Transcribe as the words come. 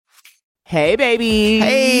Hey, babies.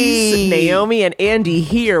 Hey. Naomi and Andy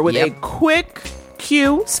here with a quick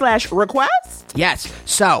Q/request. Yes.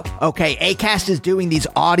 So, okay, Acast is doing these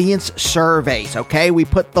audience surveys, okay? We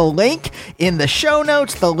put the link in the show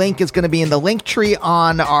notes. The link is going to be in the link tree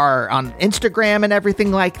on Instagram and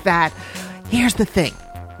everything like that. Here's the thing,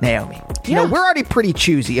 Naomi. You know, we're already pretty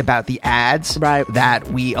choosy about the ads that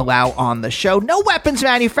we allow on the show. No weapons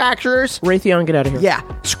manufacturers. Raytheon, get out of here. Yeah,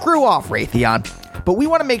 screw off, Raytheon. But we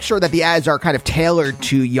want to make sure that the ads are kind of tailored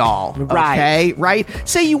to y'all, okay? Right?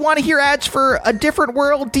 Say you want to hear ads for A Different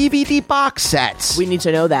World DVD box sets. We need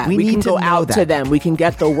to know that. We can go out to them. We can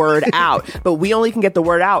get the word out. But we only can get the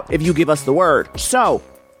word out if you give us the word. So,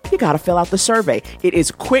 you got to fill out the survey. It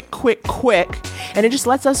is quick, and it just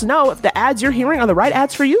lets us know if the ads you're hearing are the right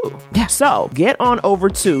ads for you. Yeah. So, get on over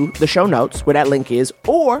to the show notes where that link is,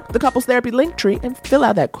 or the Couples Therapy link tree, and fill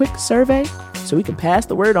out that quick survey so we can pass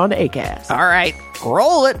the word on to Acast. All right,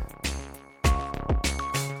 roll it.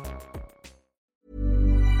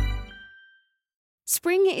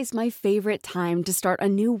 Spring is my favorite time to start a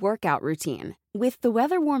new workout routine. With the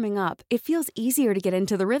weather warming up, it feels easier to get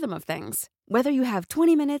into the rhythm of things. Whether you have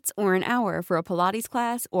 20 minutes or an hour for a Pilates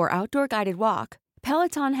class or outdoor guided walk,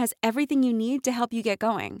 Peloton has everything you need to help you get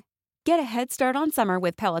going. Get a head start on summer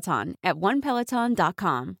with Peloton at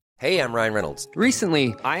onepeloton.com. Hey, I'm Ryan Reynolds.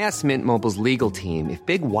 Recently, I asked Mint Mobile's legal team if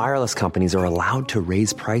big wireless companies are allowed to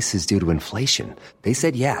raise prices due to inflation. They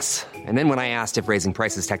said yes. And then when I asked if raising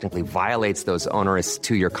prices technically violates those onerous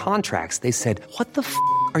two-year contracts, they said, "What the f***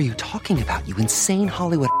 are you talking about, you insane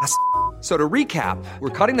Hollywood ass?" So to recap, we're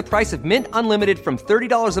cutting the price of Mint Unlimited from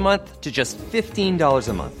 $30 a month to just $15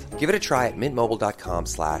 a month. Give it a try at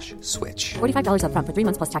mintmobile.com/switch. $45 up front for 3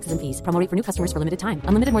 months plus taxes and fees. Promo rate for new customers for limited time.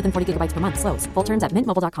 Unlimited more than 40 gigabytes per month. Slows full terms at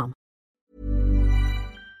mintmobile.com.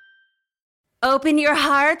 Open your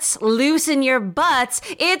hearts, loosen your butts.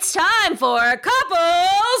 It's time for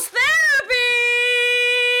Couples Therapy!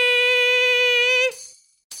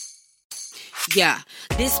 Yeah,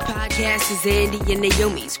 this podcast is Andy and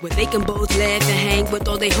Naomi's, where they can both laugh and hang with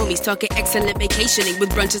all their homies, talking excellent vacationing with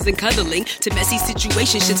brunches and cuddling, to messy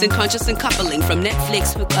situationships and conscious and coupling, from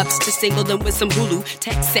Netflix hookups to singledom with some Hulu,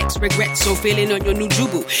 tech, sex, regrets, or feeling on your new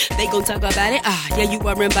jubu. They gon' talk about it, yeah, you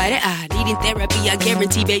are invited, needing therapy, I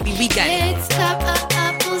guarantee, baby, we got it. It's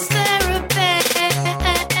Couples Therapy.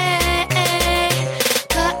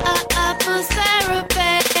 Couples Therapy.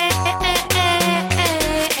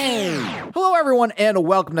 Hello, everyone, and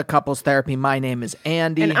welcome to Couples Therapy. My name is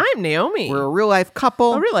Andy. And I'm Naomi. We're a real-life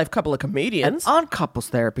couple. A real-life couple of comedians. And on Couples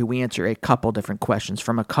Therapy, we answer a couple different questions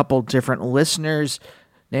from a couple different listeners.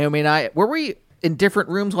 Naomi and I, were we in different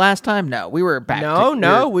rooms last time? No, we were back.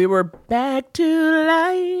 We were back to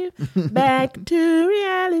life, back to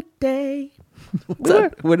reality.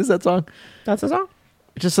 What is that song? That's the song?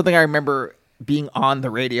 Just something I remember being on the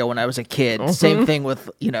radio when I was a kid. Mm-hmm. Same thing with,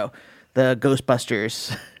 the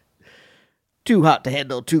Ghostbusters. Too hot to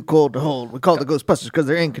handle, too cold to hold. We call the Ghostbusters because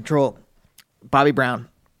they're in control. Bobby Brown.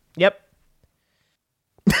 Yep.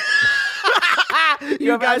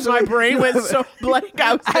 You guys, my brain went so blank.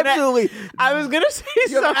 I was gonna say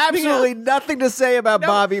you have something. absolutely nothing to say about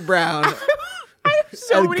Bobby Brown. I have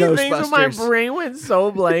so and many things, but my Ghostbusters. brain went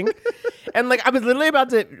so blank. And I was literally about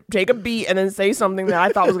to take a beat and then say something that I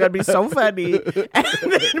thought was gonna be so funny, and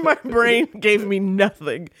then my brain gave me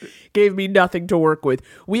nothing to work with.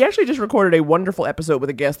 We actually just recorded a wonderful episode with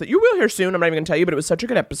a guest that you will hear soon. I'm not even gonna tell you, but it was such a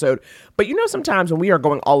good episode. But sometimes when we are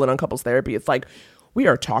going all in on couples therapy, it's like we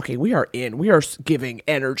are talking, we are giving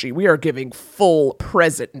energy, we are giving full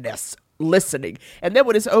presentness, listening, and then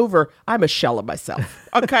when it's over, I'm a shell of myself.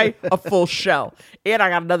 Okay, a full shell, and I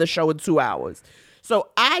got another show in 2 hours. So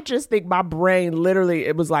I just think my brain literally,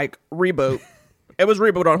 it was like reboot. It was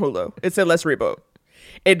reboot on Hulu. It said let's reboot.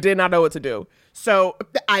 It did not know what to do. So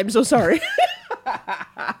I'm so sorry.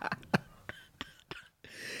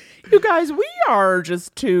 You guys, we are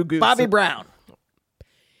just too goofy. Bobby Brown.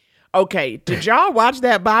 Okay, did y'all watch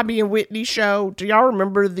that Bobby and Whitney show? Do y'all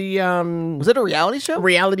remember the Was it a reality show?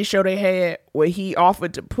 Reality show they had where he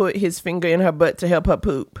offered to put his finger in her butt to help her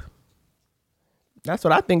poop? That's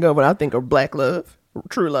what I think of when I think of black love,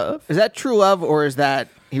 true love. Is that true love, or is that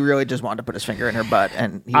he really just wanted to put his finger in her butt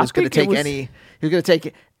and he was going to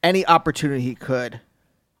take any opportunity he could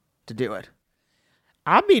to do it?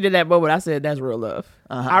 I mean, in that moment, I said, that's real love.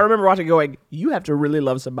 I remember watching going, you have to really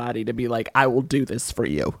love somebody to be like, I will do this for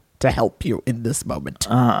you to help you in this moment.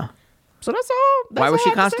 So that's all. Why was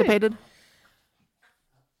she constipated?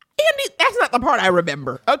 Andy, that's not the part I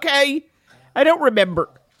remember. Okay? I don't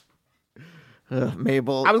remember.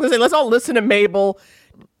 Mabel. I was going to say, let's all listen to Mabel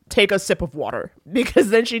take a sip of water,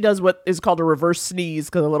 because then she does what is called a reverse sneeze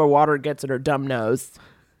because a little water gets in her dumb nose.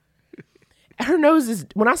 Her nose is,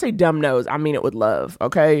 when I say dumb nose, I mean it with love,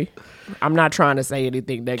 okay? I'm not trying to say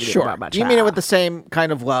anything negative about my child. You mean it with the same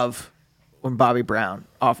kind of love when Bobby Brown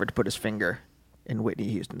offered to put his finger in Whitney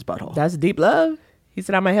Houston's butthole. That's deep love. He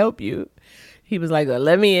said, I'm going to help you. He was like,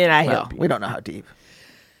 let me in, I help you. We don't know how deep.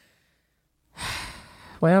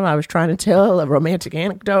 Well, I was trying to tell a romantic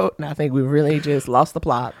anecdote, and I think we really just lost the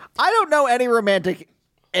plot. I don't know any romantic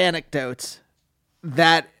anecdotes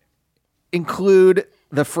that include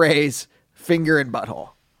the phrase finger and butthole.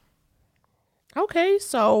 Okay,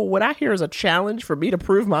 so what I hear is a challenge for me to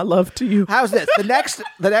prove my love to you. How's this?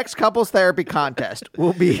 The next couples therapy contest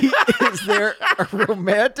will be, is there a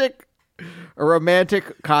romantic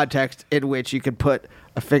context in which you can put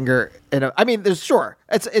a finger in a, I mean, there's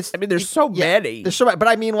there's so many. There's so many, but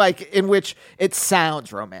I mean like in which it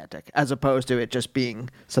sounds romantic as opposed to it just being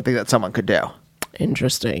something that someone could do.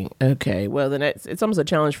 Interesting. Okay, well then it's almost a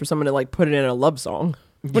challenge for someone to like put it in a love song.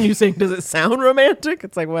 When you say, does it sound romantic?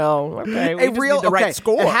 It's like, well, okay, we just need the right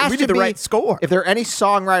score. It has we to need the be, right score. If there are any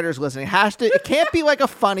songwriters listening, it can't be like a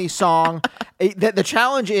funny song. The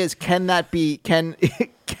challenge is, can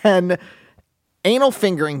anal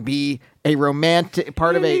fingering be a romantic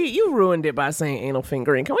part of a... You ruined it by saying anal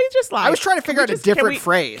fingering. Can we just like... I was trying to figure out a different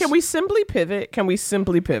phrase. Can we simply pivot?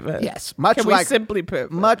 Yes. Simply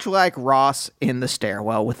pivot? Much like Ross in the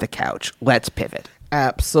stairwell with the couch. Let's pivot.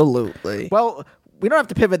 Absolutely. Well, we don't have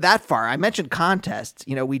to pivot that far. I mentioned contests.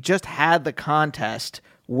 You know, we just had the contest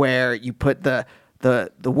where you put the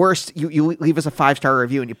worst, you leave us a 5-star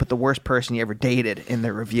review and you put the worst person you ever dated in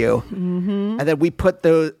the review. Mm-hmm. And then we put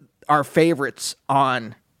our favorites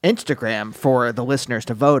on Instagram for the listeners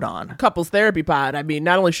to vote on. Couples Therapy Pod. I mean,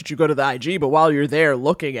 not only should you go to the IG, but while you're there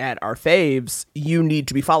looking at our faves, you need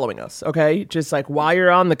to be following us, okay? Just like while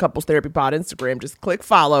you're on the Couples Therapy Pod Instagram, just click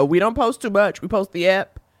follow. We don't post too much. We post the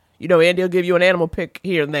app. You know, Andy will give you an animal pic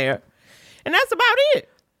here and there. And that's about it.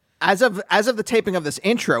 As of the taping of this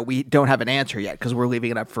intro, we don't have an answer yet because we're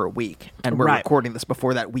leaving it up for a week. And we're recording this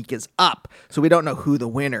before that week is up. So we don't know who the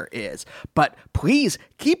winner is. But please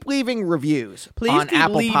keep leaving reviews on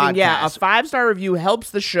Apple Podcasts. Yeah, a 5-star review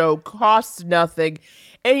helps the show, costs nothing.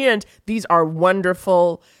 And these are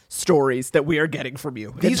wonderful stories that we are getting from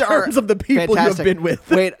you. These in terms of the people fantastic. you have been with.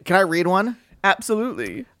 Wait, can I read one?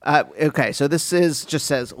 Absolutely. Okay, so this just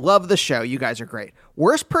says, love the show. You guys are great.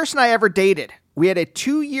 Worst person I ever dated. We had a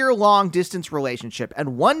 2-year long distance relationship.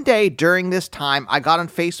 And one day during this time, I got on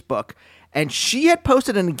Facebook and she had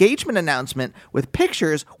posted an engagement announcement with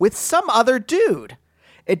pictures with some other dude.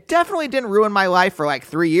 It definitely didn't ruin my life for like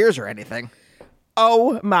 3 years or anything.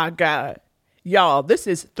 Oh my God. Y'all, this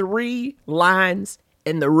is 3 lines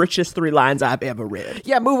in the richest 3 lines I've ever read.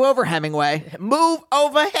 Yeah, move over, Hemingway. Move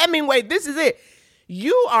over, Hemingway. This is it.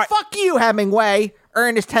 You are... Fuck you, Hemingway.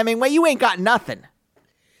 Ernest Hemingway, you ain't got nothing.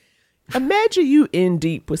 Imagine you in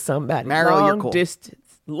deep with somebody. Meryl, you're cool.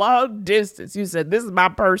 Long distance. You said, this is my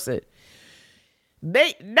person.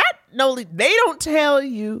 They don't tell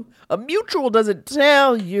you. A mutual doesn't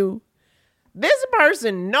tell you. This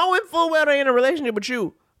person, knowing full well they're in a relationship with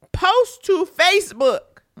you, post to Facebook,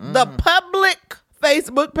 the public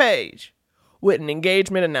Facebook page, with an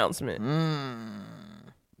engagement announcement.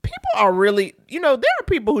 People are really, there are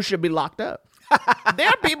people who should be locked up. There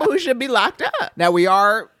are people who should be locked up. Now, we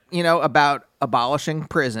are, about abolishing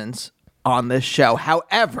prisons on this show.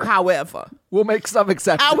 However, we'll make some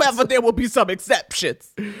exceptions. However, there will be some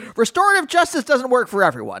exceptions. Restorative justice doesn't work for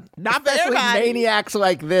everyone. Not for especially everybody. Maniacs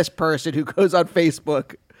like this person who goes on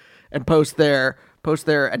Facebook and post their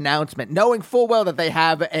announcement, knowing full well that they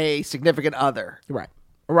have a significant other.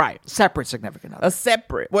 Right. Separate significant other.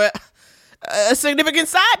 A significant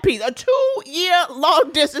side piece. A 2-year long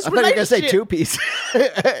distance relationship. I thought you were going to say 2-piece.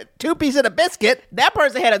 2-piece and a biscuit. That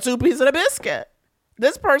person had a 2-piece and a biscuit.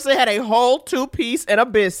 This person had a whole 2-piece and a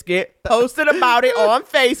biscuit, posted about it on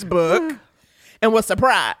Facebook, and was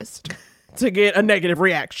surprised to get a negative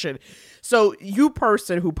reaction. So you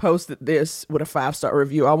person who posted this with a 5-star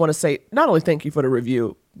review, I want to say not only thank you for the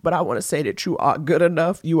review, but I want to say that you are good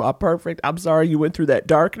enough. You are perfect. I'm sorry you went through that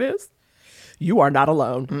darkness. You are not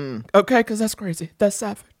alone. Okay, because that's crazy. That's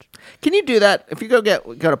savage. Can you do that if you go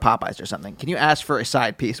to Popeyes or something? Can you ask for a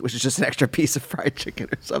side piece, which is just an extra piece of fried chicken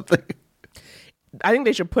or something? I think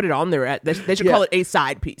they should put it on there. They should call it a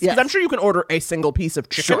side piece. Because I'm sure you can order a single piece of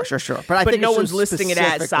chicken. Sure. But I think no it's one's listing it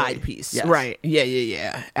as specifically- side piece. Yes. Right.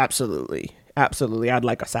 Yeah. Absolutely. I'd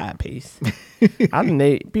like a side piece. I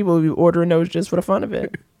think people will be ordering those just for the fun of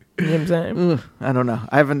it. You know what I'm saying? I don't know.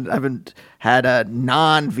 I haven't had a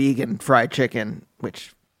non-vegan fried chicken,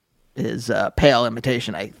 which is pale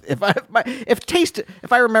imitation. If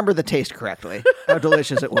I remember the taste correctly, how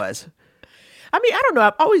delicious it was. I mean, I don't know.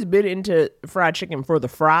 I've always been into fried chicken for the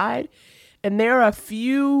fried, and there are a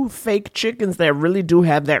few fake chickens that really do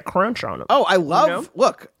have that crunch on them. Oh, I love.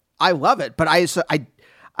 Look, I love it, but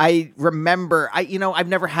I remember. I've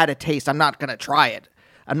never had a taste. I'm not gonna try it.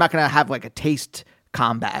 I'm not gonna have like a taste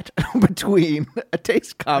combat between a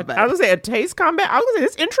taste combat. I was gonna say a taste combat. I was gonna say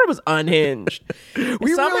this intro was unhinged.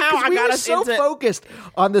 We were so focused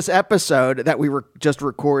on this episode that we were just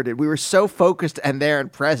recorded. We were so focused and there and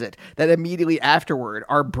present that immediately afterward,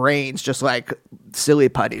 our brains just like silly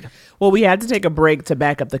puttied. Well, we had to take a break to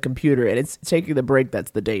back up the computer, and it's taking the break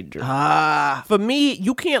that's the danger. For me,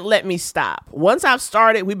 you can't let me stop. Once I've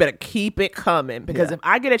started, we better keep it coming, because if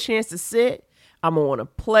I get a chance to sit, I'm going to want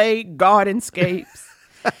to play Gardenscapes.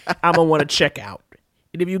 I'm going to want to check out.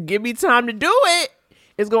 And if you give me time to do it,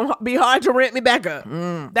 it's going to be hard to ramp me back up.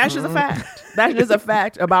 That's just a fact. That's just a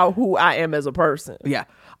fact about who I am as a person. Yeah.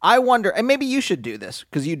 I wonder, and maybe you should do this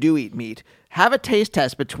because you do eat meat. Have a taste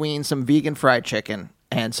test between some vegan fried chicken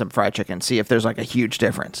and some fried chicken. See if there's like a huge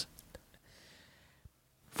difference.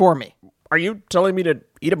 For me. Are you telling me to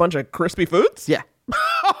eat a bunch of crispy foods? Yeah.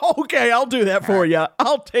 Okay, I'll do that for you.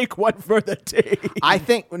 I'll take one for the day. I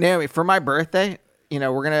think, Naomi, for my birthday, we're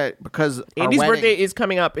going to, because Andy's birthday is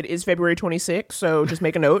coming up. It is February 26th, so just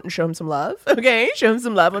make a note and show him some love. Okay, show him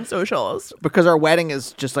some love on socials. Because our wedding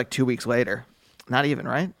is just like 2 weeks later. Not even,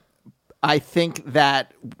 right? I think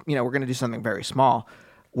that, we're going to do something very small.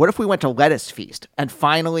 What if we went to Lettuce Feast and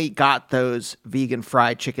finally got those vegan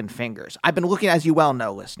fried chicken fingers? I've been looking, as you well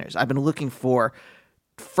know, listeners, I've been looking for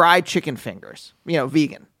fried chicken fingers,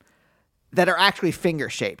 vegan, that are actually finger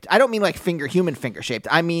shaped. I don't mean like human finger shaped.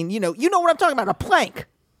 I mean, you know what I'm talking about, a plank.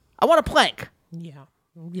 I want a plank. Yeah.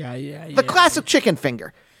 The classic chicken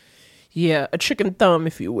finger. Yeah, a chicken thumb,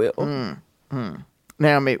 if you will.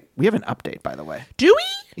 Naomi, we have an update, by the way. Do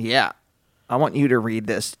we? Yeah. I want you to read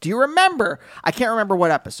this. Do you remember? I can't remember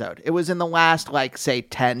what episode. It was in the last, say,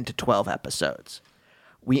 10 to 12 episodes.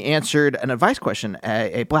 We answered an advice question,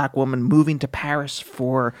 a black woman moving to Paris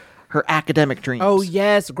for her academic dreams. Oh,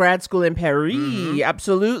 yes, grad school in Paris.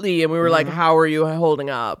 Absolutely. And we were like, how are you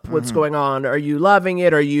holding up? What's going on? Are you loving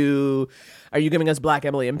it? Are you giving us Black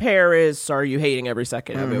Emily in Paris? Are you hating every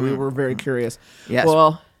second of it? We were very curious. Yes.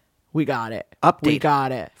 Well, we got it. Update. We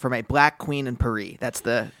got it. From a black queen in Paris. That's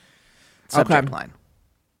the subject line.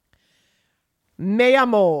 Me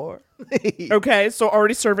amor. Okay, so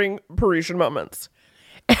already serving Parisian moments.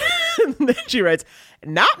 And then she writes,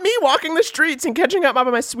 not me walking the streets and catching up on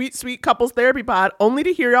my sweet, sweet couples therapy pod, only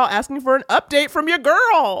to hear y'all asking for an update from your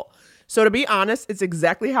girl. So to be honest, it's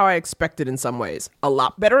exactly how I expected in some ways. A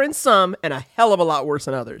lot better in some and a hell of a lot worse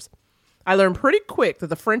in others. I learned pretty quick that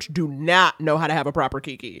the French do not know how to have a proper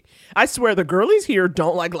kiki. I swear the girlies here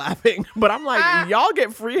don't like laughing, but I'm like, y'all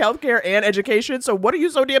get free healthcare and education, so what are you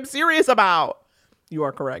so damn serious about? You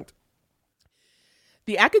are correct.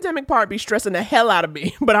 The academic part be stressing the hell out of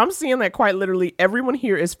me, but I'm seeing that quite literally everyone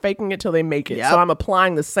here is faking it till they make it. Yep. So I'm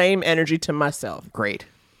applying the same energy to myself. Great.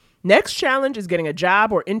 Next challenge is getting a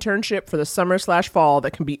job or internship for the summer/fall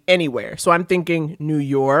that can be anywhere. So I'm thinking New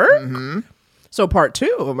York. So part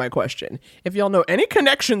 2 of my question, if y'all know any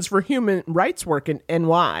connections for human rights work in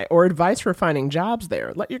NY or advice for finding jobs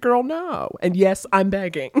there, let your girl know. And yes, I'm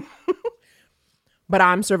begging. But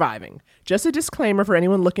I'm surviving. Just a disclaimer for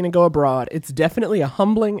anyone looking to go abroad. It's definitely a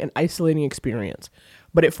humbling and isolating experience,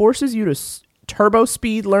 but it forces you to turbo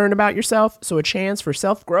speed learn about yourself. So a chance for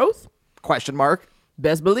self-growth? Question mark.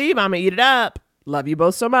 Best believe I'm gonna eat it up. Love you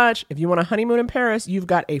both so much. If you want a honeymoon in Paris, you've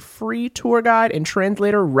got a free tour guide and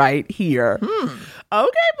translator right here. Okay,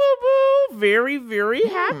 boo-boo. Very, very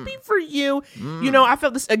happy for you. I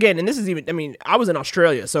felt this again, and this is even, I was in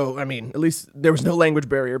Australia, so, at least there was no language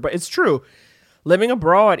barrier, but it's true. Living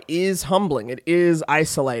abroad is humbling. It is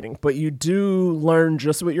isolating, but you do learn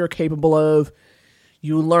just what you're capable of.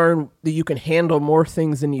 You learn that you can handle more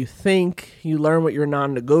things than you think. You learn what your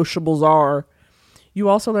non-negotiables are. You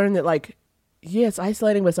also learn that, it's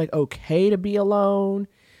isolating, but it's, okay to be alone.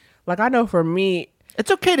 I know for me... It's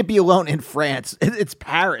okay to be alone in France. It's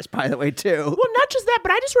Paris, by the way, too. Well, not just that,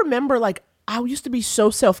 but I just remember, I used to be so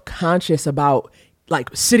self-conscious about...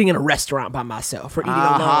 sitting in a restaurant by myself or eating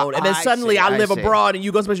alone. And then suddenly I live abroad and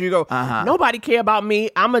you go, you go, nobody care about me.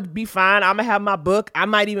 I'm going to be fine. I'm going to have my book. I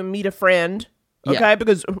might even meet a friend. Okay. Yeah.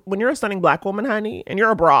 Because when you're a stunning black woman, honey, and you're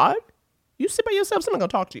abroad, you sit by yourself. Someone's going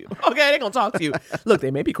to talk to you. Okay. They're going to talk to you. Look, they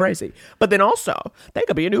may be crazy, but then also they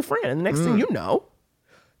could be a new friend. And the next thing you know,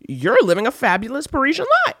 you're living a fabulous Parisian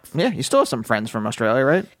life. Yeah. You still have some friends from Australia,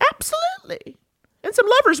 right? Absolutely. And some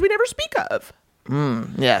lovers we never speak of.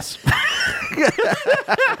 Yes.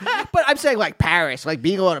 But I'm saying like Paris, like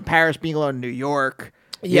being alone in Paris, being alone in New York.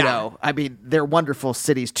 You Yeah. know, I mean, they're wonderful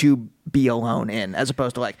cities to be alone in, as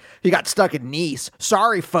opposed to like, you got stuck in Nice.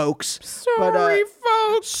 Sorry, folks. Sorry,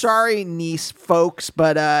 folks. Sorry, Nice, folks.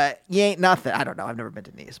 But you ain't nothing. I don't know. I've never been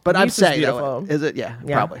to Nice. But I'm Nice is saying, though, beautiful. is it? Yeah,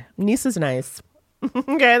 Yeah. probably. Nice is nice.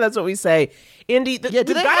 Okay, that's what we say. Indy, Yeah, we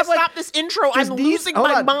do they gotta have, like- stop this intro. Does I'm Nice- losing hold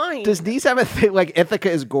my on. mind. Does Nice have a thing like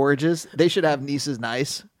Ithaca is gorgeous? They should have Nice is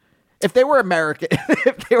nice. If they were American,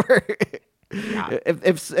 if they were,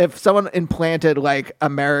 if someone implanted like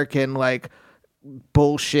American like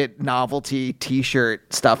bullshit novelty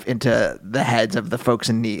T-shirt stuff into the heads of the folks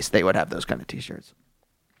in Nice, they would have those kind of T-shirts.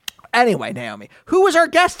 Anyway, Naomi, who was our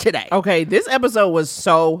guest today? Okay, this episode was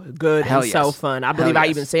so good Hell and so yes. fun. I Hell believe I yes.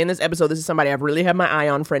 even say in this episode, this is somebody I've really had my eye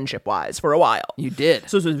on friendship-wise for a while. You did.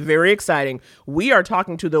 So this was very exciting. We are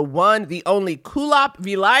talking to the one, the only Kulap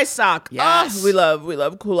Vilaysack. Yes. Oh, we love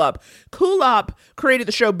Kulap. Kulap created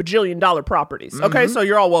the show Bajillion Dollar Properties. Okay, so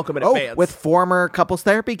you're all welcome in advance. with former couples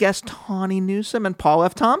therapy guest Tawny Newsome and Paul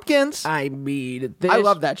F. Tompkins. I mean, I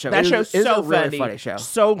love that show. That It show's is so a really funny. funny show.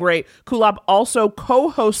 So great. Kulap also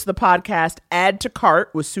co-hosts the podcast Add to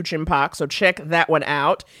Cart with Suchin Pak, so check that one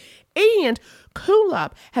out. And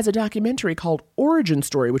Kulap has a documentary called Origin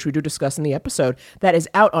Story, which we do discuss in the episode, that is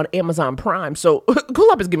out on Amazon Prime. So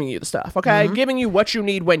Kulap is giving you the stuff, okay? Giving you what you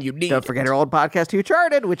need when you need Don't it. forget our old podcast, Who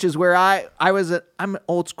Charted, which is where I'm an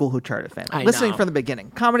old school Who Charted fan. I Listening know. from the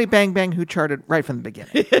beginning. Comedy Bang Bang, Who Charted, right from the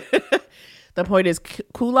beginning. The point is,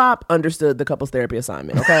 Kulap understood the couples therapy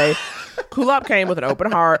assignment, okay? Kulap came with an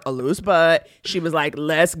open heart, a loose butt. She was like,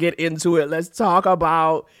 let's get into it. Let's talk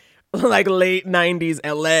about like late 90s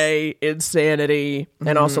LA insanity.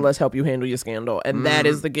 And also let's help you handle your scandal. And that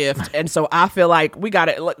is the gift. And so I feel like we got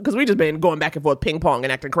it, because we just been going back and forth ping pong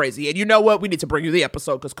and acting crazy. And you know what? We need to bring you the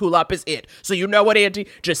episode because Kulap is it. So you know what, Auntie?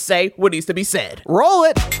 Just say what needs to be said. Roll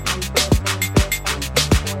it.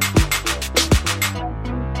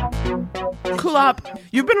 Kulap,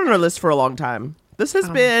 you've been on our list for a long time. This has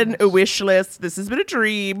been a wish list. This has been a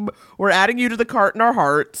dream. We're adding you to the cart in our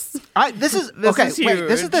hearts. This is This okay. is Wait,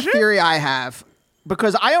 this is the huge. theory I have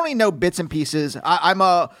because I only know bits and pieces.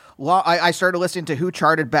 I started listening to Who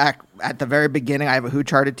Charted back at the very beginning. I have a Who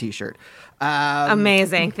Charted T-shirt.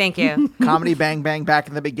 Amazing. Thank you. Comedy Bang Bang back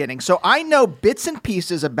in the beginning. So I know bits and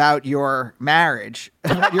pieces about your marriage,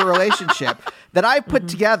 about your relationship that I put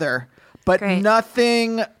together, but Great.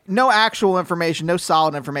 nothing, no actual information, no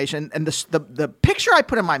solid information. And the picture I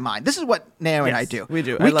put in my mind, this is what Naomi and I Yes, do. we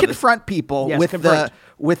do. I We love this. confront people Yes, with confront.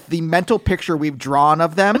 the mental picture we've drawn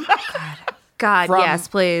of them. God, From- yes,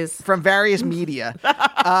 please. From various media,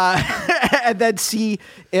 and then see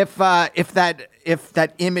if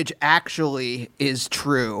that image actually is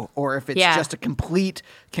true or if it's Yeah. just a complete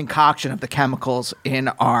concoction of the chemicals in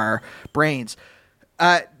our brains.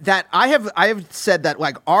 That I have said that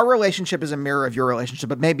like our relationship is a mirror of your relationship,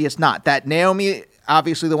 but maybe it's not. That Naomi,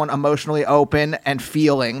 obviously the one emotionally open and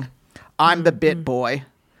feeling, I'm the bit boy.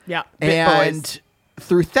 Yeah. Bit And boys.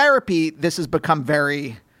 through therapy, this has become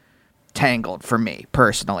very tangled for me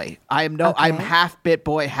personally. I'm half bit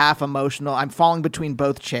boy, half emotional. I'm falling between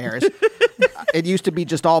both chairs. It used to be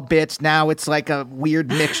just all bits. Now it's like a weird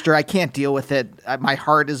mixture. I can't deal with it. My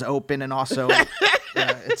heart is open, and also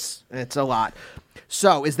it's a lot.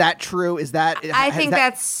 So is that true? Is that I think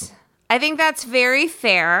that's very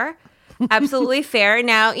fair. Absolutely fair.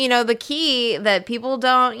 Now, the key that people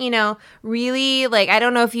don't, really like, I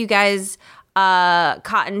don't know if you guys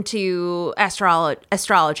cotton to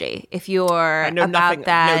astrology, if you're I know about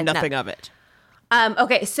that. know nothing of it.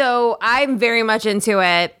 Okay, so I'm very much into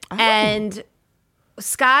it. And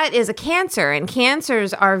Scott is a Cancer, and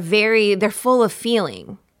Cancers are they're full of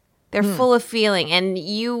feeling. They're full of feeling, and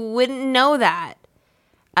you wouldn't know that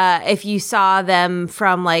if you saw them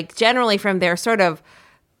generally from their sort of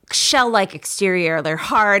shell-like exterior, their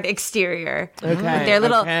hard exterior. Okay, With their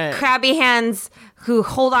little okay. crabby hands who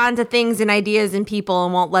hold on to things and ideas and people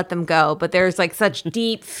and won't let them go. But there's like such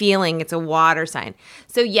deep feeling. It's a water sign.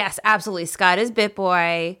 So yes, absolutely. Scott is Bit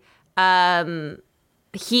Boy.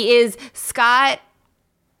 Scott,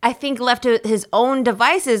 I think left to his own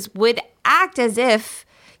devices, would act as if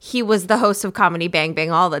he was the host of Comedy Bang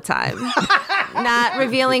Bang all the time. Not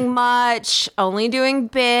revealing much, only doing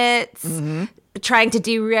bits, trying to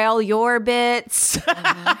derail your bits.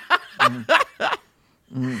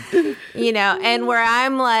 And where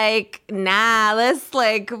I'm like, nah, let's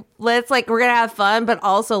we're gonna have fun, but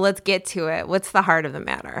also let's get to it. What's the heart of the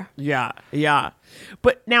matter? Yeah.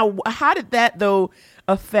 But now, how did that, though,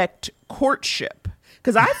 affect courtship?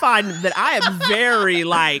 Because I find that I am very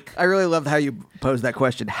like. I really love how you posed that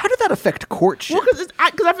question. How did that affect courtship? Well, because I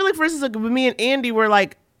feel like, for instance, like with me and Andy were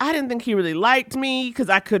like, I didn't think he really liked me because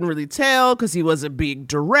I couldn't really tell because he wasn't being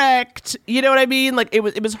direct. You know what I mean? Like it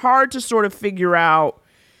was hard to sort of figure out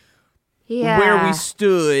where we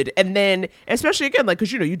stood. And then, especially again, like,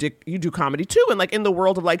 because, you know, you do comedy too. And like in the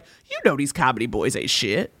world of like, you know, these comedy boys ain't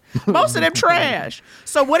shit. Most of them trash.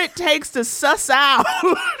 So what it takes to suss out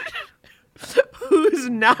who's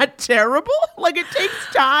not terrible, like it takes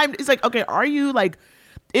time. It's like, okay, are you like,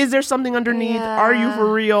 is there something underneath? Yeah. Are you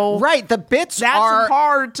for real? Right, the bits That's are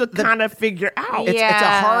hard to kind of figure out. It's a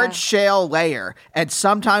hard shell layer, and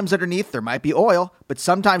sometimes underneath there might be oil, but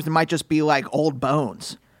sometimes there might just be like old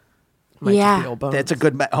bones. Might just be old bones. That's a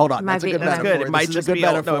good. Hold on, Might that's a be- good that's metaphor. good. It might This is just a good be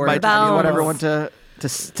old- metaphor. no, it might I just be want bones. everyone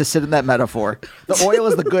to sit in that metaphor. The oil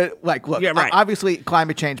is the good. Like, look, Yeah, right. obviously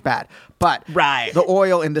climate change bad, but Right. the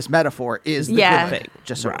oil in this metaphor is the Yeah. good thing.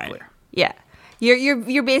 Just so we're Right. clear. Yeah.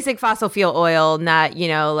 Your basic fossil fuel oil, not, you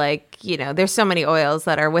know, like, you know, there's so many oils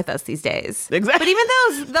that are with us these days. Exactly. But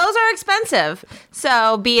even those are expensive.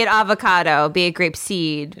 So be it avocado, be it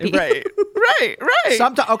grapeseed. Right.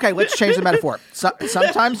 Okay, let's change the metaphor.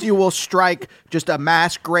 Sometimes you will strike just a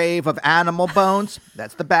mass grave of animal bones.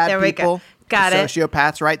 That's the bad There we go. people. Got the it.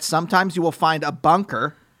 Sociopaths, right? Sometimes you will find a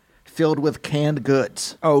bunker filled with canned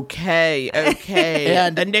goods. Okay.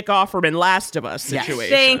 And- a Nick Offerman Last of Us Yes.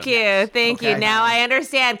 situation. Thank you. Thank you. Okay. Now I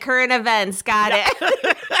understand current events. Got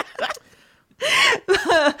it.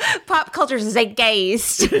 Pop culture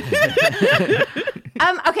zeitgeist.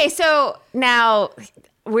 Okay, so now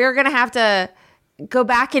we're going to have to go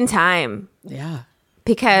back in time Yeah.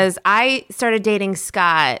 because I started dating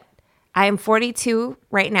Scott. I am 42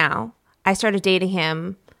 right now. I started dating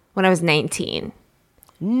him when I was 19.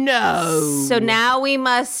 No. So now we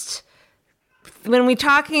must, when we're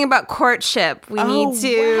talking about courtship, we need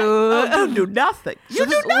to. Oh, you knew nothing. You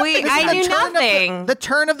knew nothing. I knew The turn of nothing. the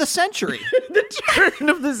turn of the century. the turn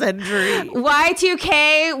of the century.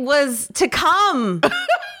 Y2K was to come.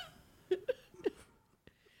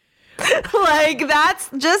 Like, that's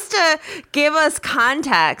just to give us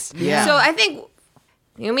context. Yeah. So I think,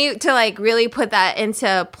 you know, to like really put that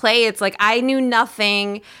into play, it's like I knew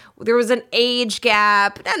nothing. There was an age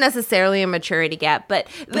gap, not necessarily a maturity gap, but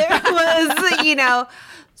there was, you know.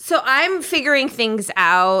 So I'm figuring things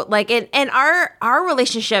out, like, and our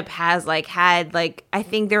relationship has like had like, I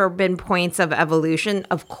think there have been points of evolution,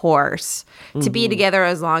 of course, to be together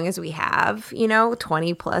as long as we have, you know,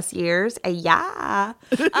 20 plus years. Yeah.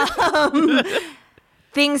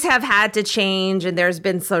 Things have had to change, and there's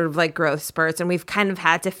been sort of like growth spurts, and we've kind of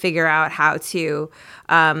had to figure out how to,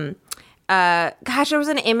 gosh, there was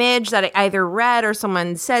an image that I either read or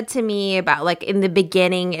someone said to me about, like, in the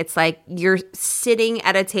beginning, it's like you're sitting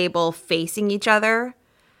at a table facing each other.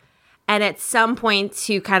 And at some point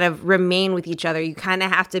to kind of remain with each other, you kind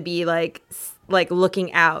of have to be like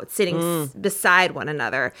looking out, sitting beside one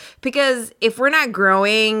another. Because if we're not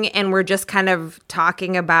growing and we're just kind of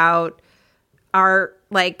talking about our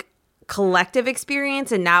like collective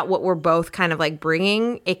experience and not what we're both kind of like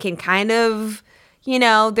bringing, it can kind of, you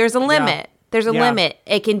know, there's a limit. There's a limit.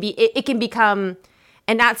 It can become,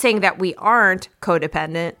 and not saying that we aren't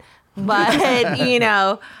codependent, but you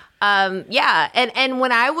know, yeah. And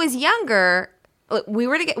when I was younger,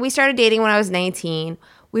 we started dating when I was 19.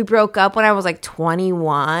 We broke up when I was like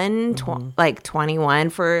 21, 21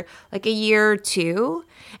 for like a year or two.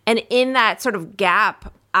 And in that sort of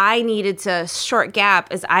gap, I needed to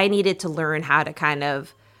learn how to kind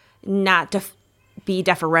of not be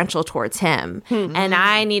deferential towards him. And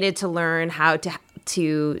I needed to learn how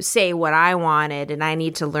to say what I wanted. And I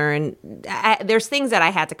need to learn, there's things that I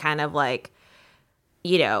had to kind of like,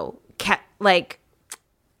 you know, like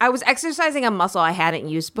I was exercising a muscle I hadn't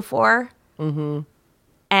used before.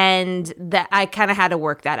 And that I kind of had to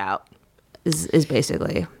work that out is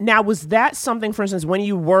basically. Now, was that something, for instance, when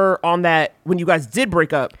you were on that, when you guys did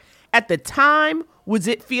break up, at the time, was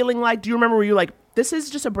it feeling like, do you remember, were you like, this is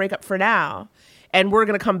just a breakup for now, and we're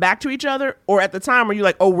going to come back to each other? Or at the time, were you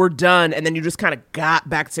like, oh, we're done, and then you just kind of got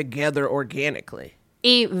back together organically?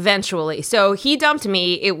 Eventually. So he dumped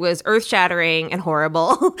me. It was earth-shattering and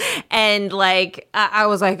horrible. And like, I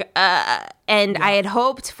was like, and I had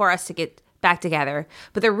hoped for us to get back together.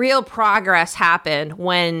 But the real progress happened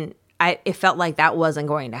when it felt like that wasn't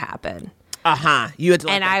going to happen. You had to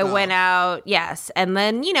let And that I go. went out, yes. And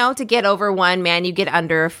then, you know, to get over one, man, you get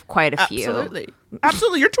under quite a few.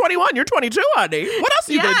 Absolutely. You're 21. You're 22, honey. What else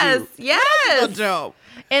are you going to do? Yes. Do?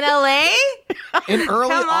 In LA? In early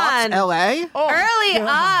Come aughts, on. LA? Early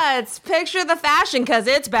odds. Picture the fashion, because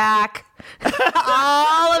it's back.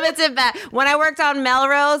 All of it's back. When I worked on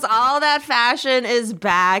Melrose, all that fashion is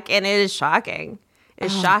back, and it is shocking.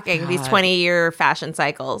 It's shocking, these 20-year fashion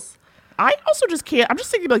cycles. I also just can't. I'm just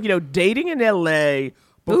thinking about, dating in LA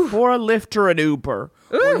before a Lyft or an Uber,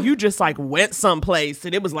 where you just like went someplace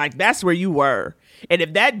and it was like, that's where you were. And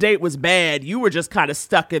if that date was bad, you were just kind of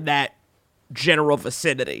stuck in that general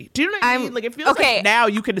vicinity. Do you know what I mean? Like, it feels like now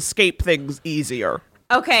you can escape things easier.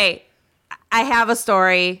 Okay. I have a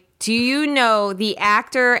story. Do you know the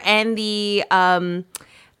actor and the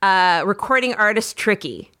recording artist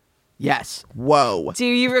Tricky? Yes. Whoa. Do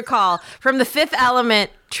you recall from The Fifth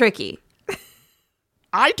Element, Tricky?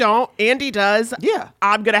 I don't. Andy does. Yeah.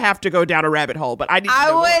 I'm going to have to go down a rabbit hole, but I need to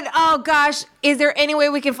know would. Oh, gosh. Is there any way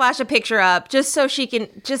we can flash a picture up just so she can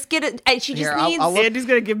just get it? She just needs. Andy's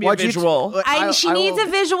going to give me a visual. She needs a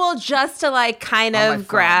visual just to like kind of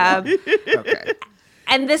grab. Okay.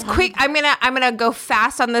 And this quick, I'm gonna go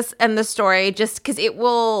fast on this and the story just because it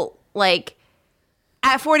will like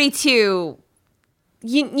at 42.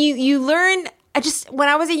 You learn. When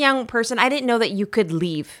I was a young person, I didn't know that you could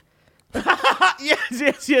leave.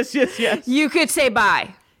 Yes. You could say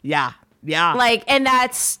bye. Yeah. Like, and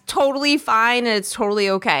that's totally fine and it's totally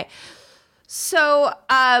okay. So,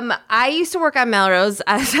 I used to work on Melrose,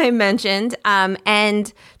 as I mentioned,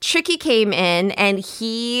 and Tricky came in and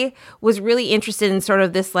he was really interested in sort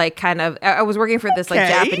of this, like, kind of, I was working for this, like,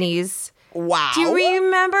 Japanese. Wow. Do you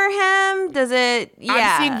remember him? Does it? Yeah.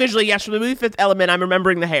 I'm seeing visually, yes, from the movie Fifth Element. I'm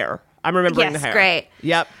remembering the hair. The hair. Great.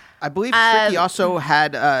 Yep. I believe Tricky also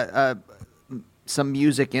had some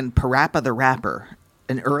music in Parappa the Rapper,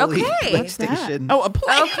 an early PlayStation. Oh, a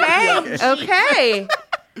play.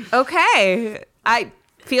 Okay.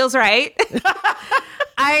 Feels right.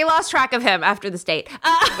 I lost track of him after this date.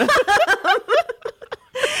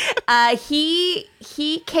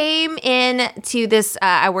 He came in to this.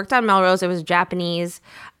 I worked on Melrose. It was a Japanese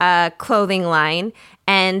clothing line,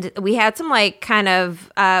 and we had some like kind of.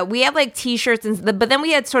 We had like T-shirts, but then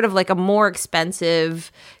we had sort of like a more expensive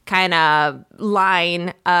kind of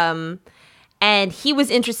line. And he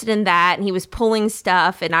was interested in that, and he was pulling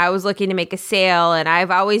stuff, and I was looking to make a sale, and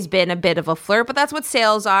I've always been a bit of a flirt, but that's what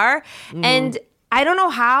sales are. And I don't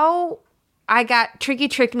know how Tricky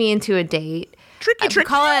tricked me into a date.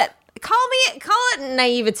 Call it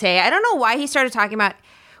naivete. I don't know why he started talking about.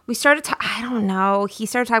 He started talking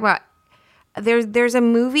about. There's a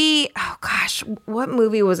movie. Oh gosh, what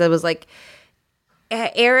movie was it? It was like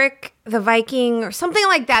Eric the Viking or something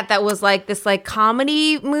like that. That was like this like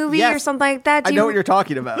comedy movie or something like that. I know what you're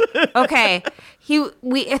talking about. Okay, I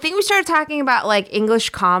think we started talking about like English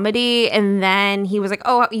comedy, and then he was like,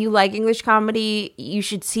 "Oh, you like English comedy? You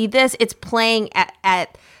should see this. It's playing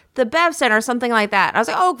at the Bev Center or something like that." I was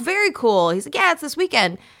like, "Oh, very cool." He's like, "Yeah, it's this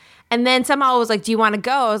weekend." And then somehow I was like, "Do you want to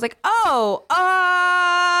go?" I was like, "Oh,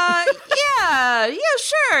 yeah,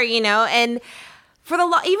 sure," and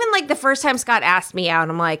even like the first time Scott asked me out,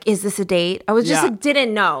 I'm like, is this a date? I was just like,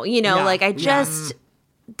 didn't know, like I just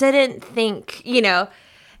didn't think,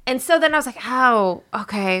 And so then I was like, oh,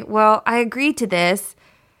 okay, well, I agreed to this.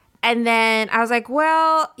 And then I was like,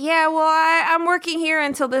 well, yeah, I'm working here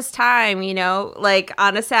until this time, like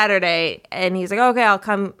on a Saturday. And he's like, okay, I'll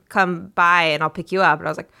come by and I'll pick you up. And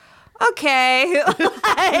I was like, okay.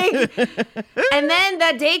 And then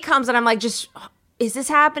that day comes and I'm like, is this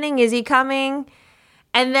happening? Is he coming?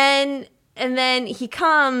 And then he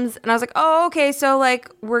comes and I was like, oh, okay. So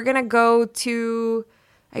like, we're going to go to,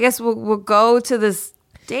 I guess we'll go to this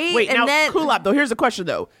date. Wait, and now then, cool up though. Here's the question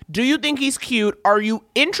though. Do you think he's cute? Are you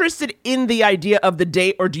interested in the idea of the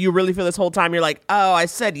date? Or do you really feel this whole time you're like, oh, I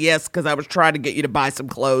said yes because I was trying to get you to buy some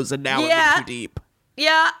clothes and now it's too deep?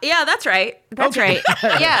 Yeah, that's right. That's right.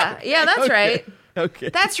 Yeah, that's right. Okay.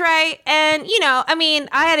 That's right. And, I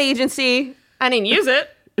had agency. I didn't use it.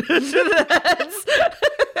 He's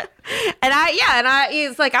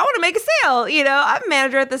like, I want to make a sale. I'm a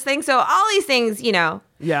manager at this thing. So all these things, Yeah.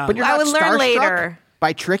 But you're I not would learn starstruck later.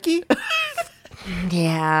 by Tricky?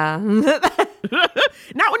 Yeah.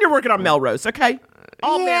 Not when you're working on Melrose, okay?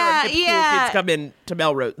 All manner of cool kids come in to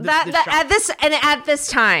Melrose. At this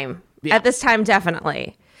time. Yeah. At this time,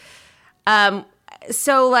 definitely. So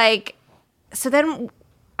then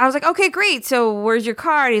I was like, okay, great. So where's your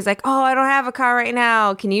car? And he's like, oh, I don't have a car right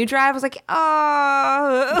now. Can you drive? I was like,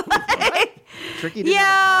 oh. Tricky didn't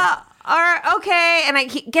have a car. All right, okay. And I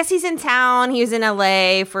guess he's in town. He was in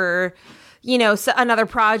LA for, another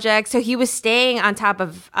project. So he was staying on top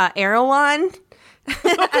of Erewhon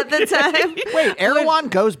at the time. Wait, Erewhon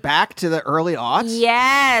goes back to the early aughts?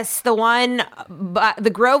 Yes, the one, but the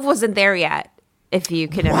Grove wasn't there yet, if you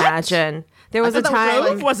can imagine. There was a time.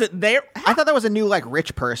 Grove wasn't there. I thought that was a new like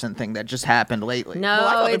rich person thing that just happened lately. No, Well,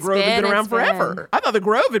 I thought the it's Grove had been around it's forever. I thought the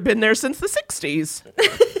Grove had been there since the 60s.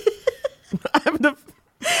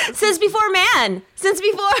 Since before man. Since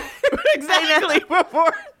before. Exactly.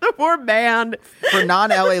 Before man. For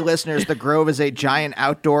non-LA listeners, the Grove is a giant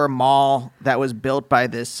outdoor mall that was built by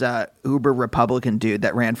this uber Republican dude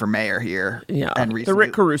that ran for mayor here. Yeah. And The recently,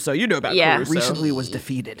 Rick Caruso. You know about Yeah. Caruso. recently was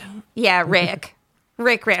defeated. Yeah, Rick.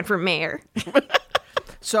 Rick ran for mayor.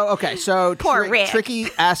 So Poor Rick. Tricky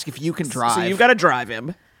asked if you can drive. So you've got to drive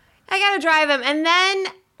him. I gotta drive him. And then,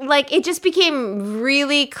 like, it just became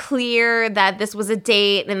really clear that this was a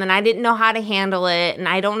date, and then I didn't know how to handle it, and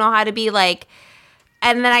I don't know how to be, like,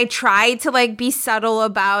 and then I tried to, like, be subtle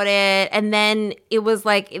about it, and then it was,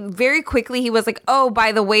 like, very quickly he was like, oh,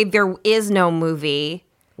 by the way, there is no movie.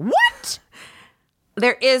 What?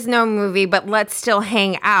 There is no movie, but let's still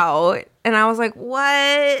hang out. And I was like,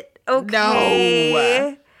 what?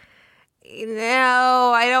 Okay.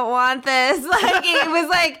 No, I don't want this. Like, it was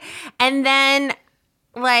like, and then,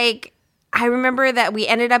 like, I remember that we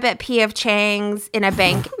ended up at P.F. Chang's in a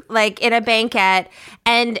bank, like, in a banquet.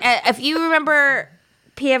 And if you remember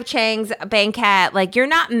P.F. Chang's banquet, like, you're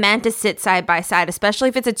not meant to sit side by side, especially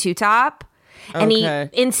if it's a two-top. And Okay.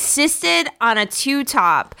 he insisted on a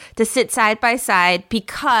two-top to sit side by side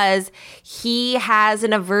because he has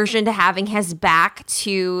an aversion to having his back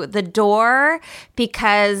to the door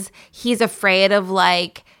because he's afraid of,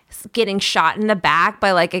 like, getting shot in the back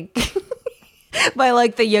by, like, a by,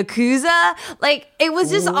 like, the Yakuza. Like, it was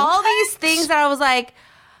just all these things that I was like,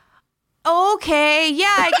 okay,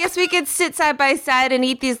 yeah, I guess we could sit side by side and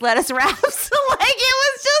eat these lettuce wraps. Like, it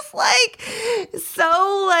was just like,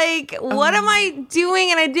 so, like, what am I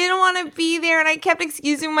doing? And I didn't want to be there. And I kept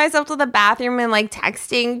excusing myself to the bathroom and, like,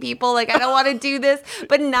 texting people, like, I don't want to do this,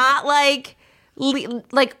 but not, like,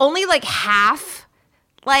 only, like, half,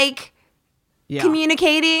 like, Yeah.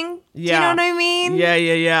 communicating. Do you know what I mean?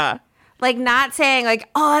 Yeah. Like, not saying, like,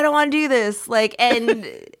 oh, I don't want to do this. Like,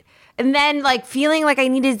 and then, like, feeling like I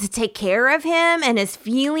needed to take care of him and his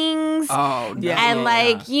feelings. Oh, no. And,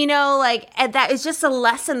 like, you know, like, and that is just a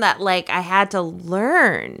lesson that, like, I had to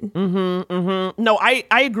learn. No, I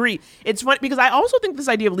agree. It's funny because I also think this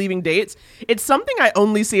idea of leaving dates, it's something I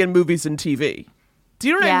only see in movies and TV. Do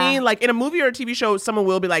you know what Yeah. I mean? Like, in a movie or a TV show, someone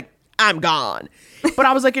will be like, I'm gone. But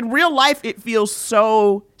I was like, in real life, it feels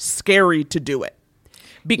so scary to do it.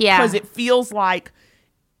 Because Yeah. it feels like,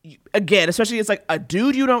 again, especially it's like a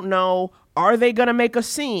dude you don't know. Are they going to make a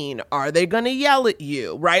scene? Are they going to yell at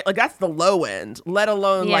you? Right? Like, that's the low end, let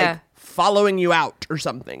alone Yeah. like following you out or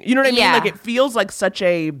something. You know what I mean? Yeah. Like, it feels like such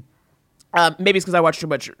a, maybe it's because I watch too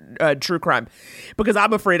much true crime because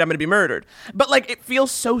I'm afraid I'm going to be murdered. But like, it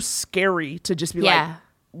feels so scary to just be Yeah. like,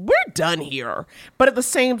 we're done here. But then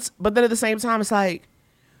at the same time, it's like,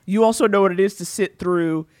 you also know what it is to sit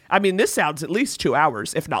through. I mean, this sounds at least 2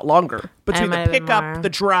 hours, if not longer, between might the have been pickup, more. the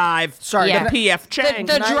drive, Sorry, Yeah. the PF Chang.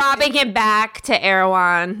 The dropping him back to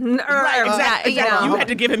Erewhon. Right, exactly. You know. You had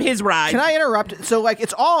to give him his ride. Can I interrupt? So like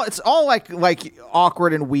it's all like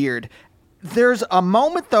awkward and weird. There's a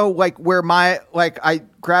moment though, like where I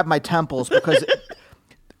grab my temples because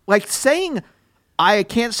like saying I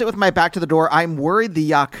can't sit with my back to the door, I'm worried the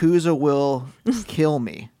Yakuza will kill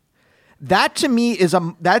me. That to me is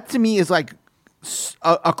like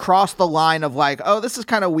across the line of like, oh, this is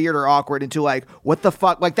kind of weird or awkward into like, what the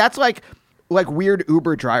fuck? Like that's like weird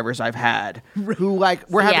Uber drivers I've had who like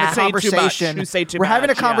we're having Yeah. a Say too much, conversation. who say too We're having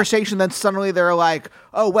a much, yeah. conversation, then suddenly they're like,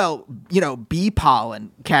 oh well, you know, bee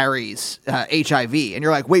pollen carries HIV, and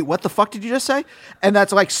you're like, wait, what the fuck did you just say? And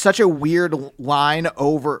that's like such a weird line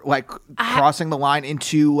over like crossing the line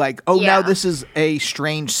into like, oh now Yeah. this is a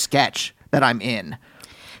strange sketch that I'm in.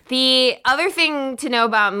 The other thing to know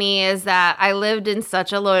about me is that I lived in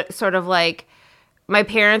such a sort of like, my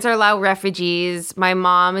parents are Lao refugees. My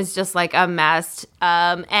mom is just like a mess.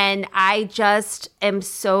 And I just am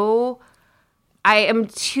I am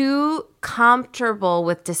too comfortable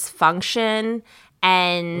with dysfunction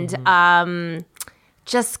and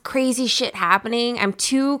just crazy shit happening. I'm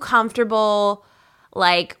too comfortable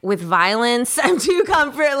like with violence. I'm too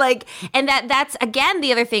like, and that's again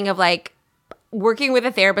the other thing of like, working with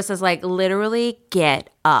a therapist is like literally get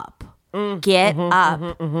up. Get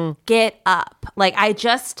up. Like I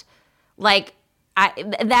just like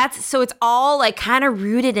that's so it's all like kind of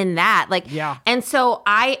rooted in that. Like Yeah. And so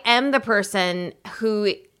I am the person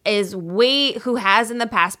who has in the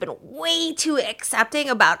past been way too accepting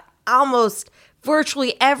about almost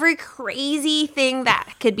virtually every crazy thing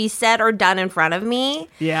that could be said or done in front of me.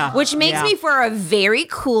 Yeah. Which makes Yeah. me for a very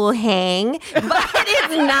cool hang, but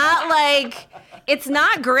it's not like it's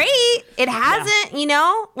not great. It hasn't,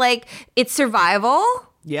 like it's survival.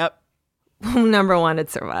 Yep. Number one,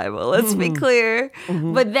 it's survival. Let's be clear.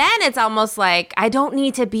 But then it's almost like I don't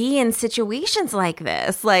need to be in situations like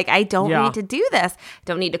this. Like I don't need to do this. I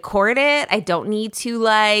don't need to court it. I don't need to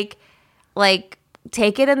like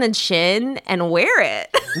take it in the chin and wear it.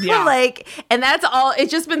 Yeah. And that's all.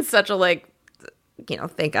 It's just been such a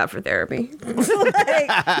thank God for therapy.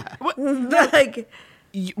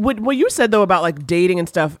 What you said though about like dating and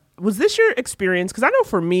stuff, was this your experience? Because I know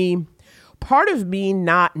for me, part of me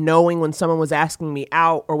not knowing when someone was asking me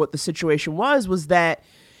out or what the situation was that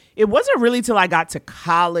it wasn't really till I got to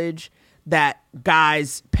college that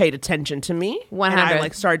guys paid attention to me. 100. And I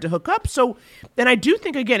like started to hook up. So then I do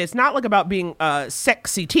think, again, it's not like about being a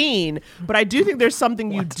sexy teen, but I do think there's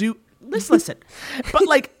something you do. Listen, but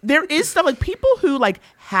like there is stuff like people who like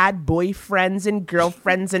had boyfriends and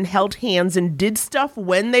girlfriends and held hands and did stuff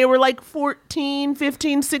when they were like 14,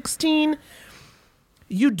 15, 16.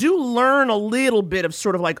 You do learn a little bit of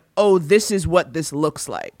sort of like, oh, this is what this looks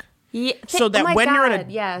like. Yeah, so that when you're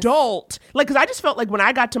an adult, like, because I just felt like when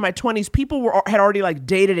I got to my 20s, people had already like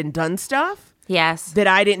dated and done stuff. Yes. That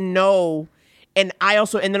I didn't know. And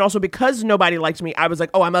then also because nobody liked me, I was like,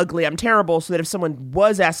 oh, I'm ugly, I'm terrible. So that if someone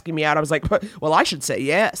was asking me out, I was like, well, I should say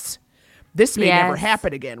yes. This may never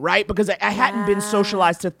happen again, right? Because I hadn't been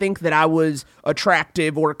socialized to think that I was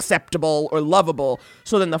attractive or acceptable or lovable.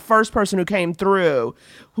 So then the first person who came through,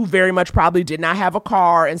 who very much probably did not have a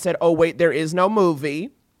car and said, oh, wait, there is no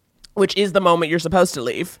movie, which is the moment you're supposed to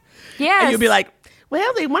leave. Yes. And you'd be like,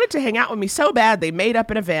 well, they wanted to hang out with me so bad, they made up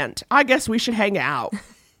an event. I guess we should hang out.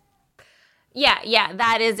 Yeah,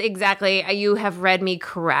 that is exactly, you have read me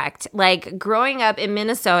correct. Like growing up in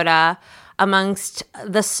Minnesota amongst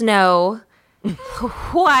the snow,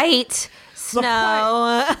 white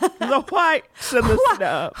snow. The whites and the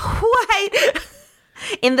snow. White.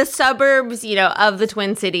 In the suburbs, of the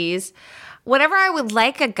Twin Cities, whenever I would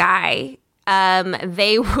like a guy,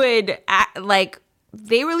 they would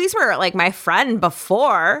they at least were like my friend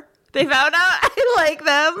before they found out I like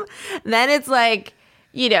them. Then it's like,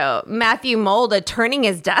 Matthew Molda turning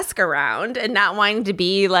his desk around and not wanting to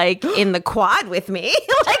be like in the quad with me.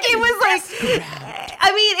 It was like,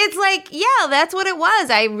 I mean, it's like, yeah, that's what it was.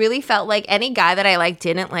 I really felt like any guy that I liked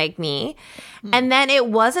didn't like me. And then it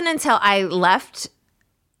wasn't until I left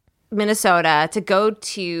Minnesota to go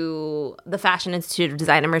to the Fashion Institute of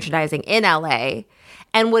Design and Merchandising in LA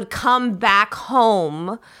and would come back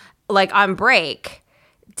home like on break,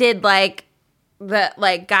 did like the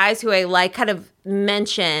like guys who I like kind of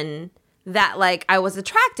mention that like I was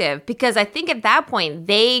attractive, because I think at that point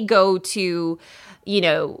they go to,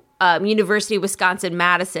 University of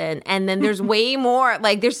Wisconsin-Madison, and then there's way more,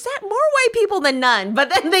 like there's more white people than none, but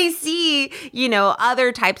then they see,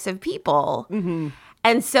 other types of people. Mm-hmm.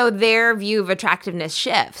 And so their view of attractiveness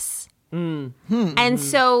shifts. Mm-hmm. And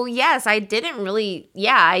so, yes, I didn't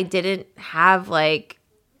have like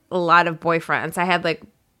a lot of boyfriends. I had like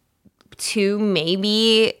 2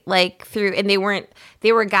 maybe like through, and they were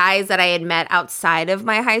guys that I had met outside of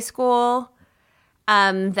my high school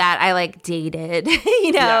that I like dated,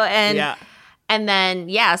 and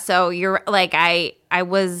then, so you're like, I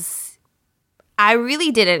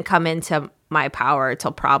really didn't come into my power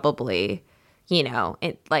till probably,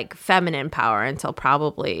 like feminine power until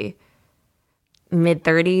probably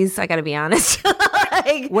mid-30s. I gotta be honest.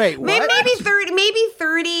 Wait, what? Maybe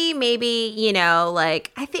 30, maybe,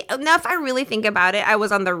 like I think now if I really think about it, I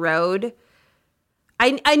was on the road.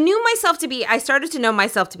 I knew myself to be, I started to know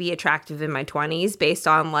myself to be attractive in my 20s based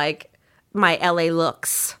on like my LA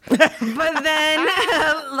looks. But then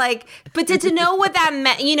but to know what that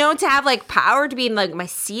meant, to have like power, to be in like my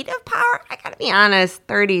seat of power, I gotta be honest,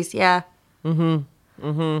 30s, yeah. Mm-hmm.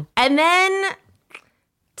 Mm-hmm. And then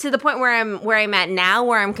to the point where I'm at now,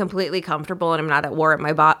 where I'm completely comfortable and I'm not at war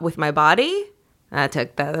with my body. That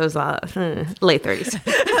was late 30s.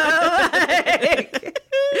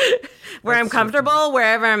 Where I'm comfortable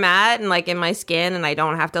wherever I'm at and like in my skin, and I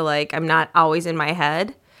don't have to like, I'm not always in my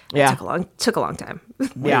head. Yeah. It took a long time.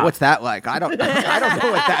 Wait, what's that like? I don't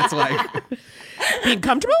know what that's like. Being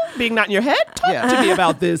comfortable? Being not in your head? Talk to me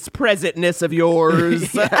about this presentness of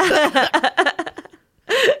yours.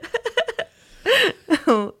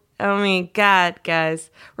 I mean, God,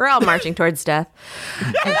 guys, we're all marching towards death.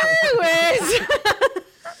 Anyways.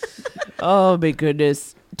 Oh, my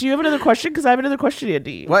goodness. Do you have another question? Because I have another question,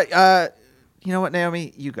 Andy. What? You know what,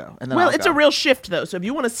 Naomi? You go. And then I'll it's go. a real shift, though. So if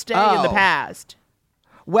you want to stay in the past.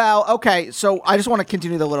 Well, okay. So I just want to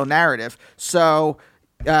continue the little narrative. So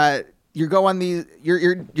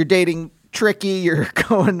you're dating tricky. You're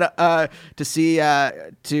going to see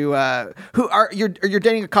who are you're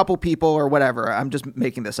dating a couple people or whatever. I'm just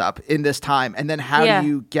making this up in this time. And then how do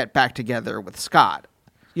you get back together with Scott?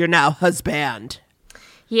 You're now husband.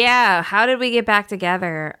 Yeah. How did we get back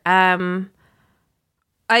together?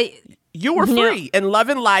 You were free and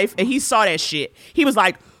loving life, and he saw that shit. He was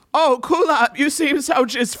like, oh, cool up. You seem so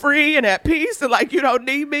just free and at peace and like you don't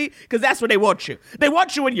need me. Because that's what they want you. They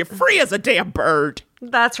want you when you're free as a damn bird.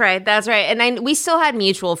 That's right. That's right. And we still had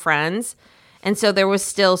mutual friends. And so there was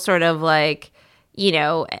still sort of like, you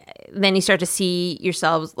know, then you start to see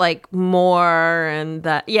yourselves like more and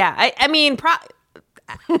that. Yeah. I mean,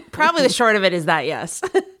 probably the short of it is that, yes.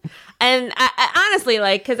 And I honestly,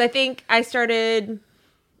 like, because I think I started...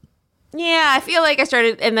 Yeah, I feel like I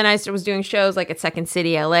started, and then I was doing shows like at Second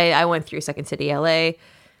City LA. I went through Second City LA. I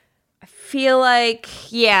feel like,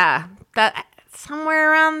 yeah, that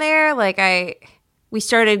somewhere around there, like we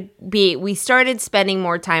started spending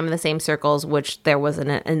more time in the same circles, which there was an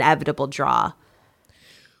inevitable draw.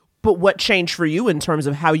 But what changed for you in terms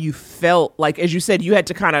of how you felt? Like, as you said, you had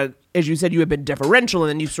to kind of, as you said, you had been deferential, and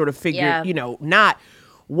then you sort of figured, you know, not.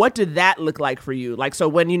 What did that look like for you? Like, so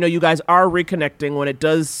when, you know, you guys are reconnecting, when it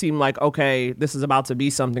does seem like, okay, this is about to be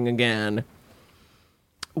something again,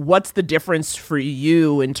 what's the difference for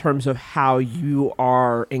you in terms of how you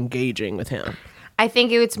are engaging with him? I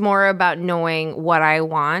think it's more about knowing what I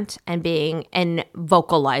want and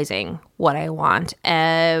vocalizing what I want.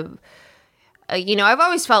 You know, I've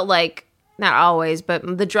always felt like, not always,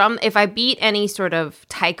 but the drum, if I beat any sort of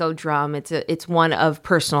taiko drum, it's one of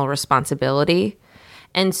personal responsibility.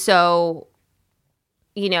 And so,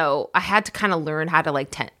 you know, I had to kind of learn how to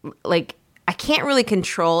I can't really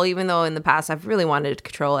control, even though in the past I've really wanted to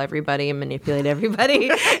control everybody and manipulate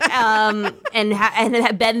everybody and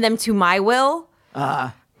bend them to my will.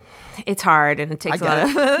 It's hard and it takes a lot of...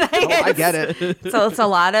 I get it. So it's a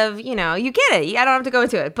lot of, you know, you get it. I don't have to go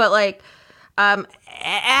into it. But like, what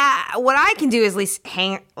I can do is at least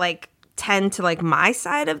tend to like my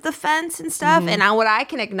side of the fence and stuff. And what I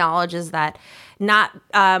can acknowledge is that not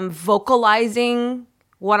vocalizing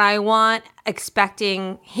what I want,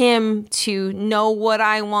 expecting him to know what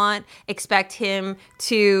I want, expect him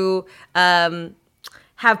to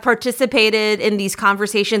have participated in these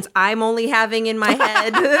conversations I'm only having in my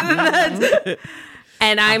head.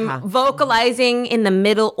 And I'm vocalizing in the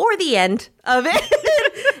middle or the end of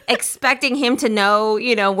it, expecting him to know,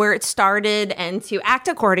 you know, where it started and to act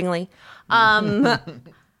accordingly. And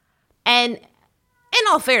in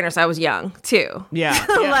all fairness, I was young too. Yeah.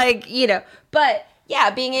 Like, you know, but yeah,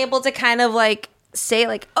 being able to kind of like say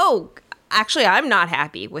like, oh, actually, I'm not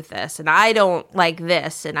happy with this and I don't like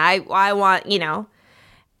this. And I want, you know,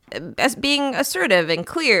 as being assertive and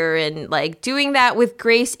clear and like doing that with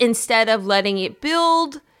grace instead of letting it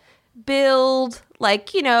build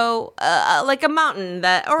like, you know, like a mountain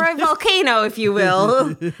or a volcano, if you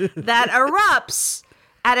will, that erupts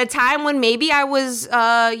at a time when maybe I was,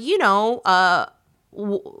 you know,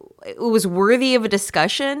 it was worthy of a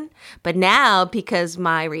discussion. But now, because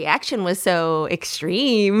my reaction was so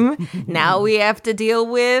extreme, now we have to deal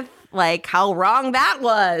with like how wrong that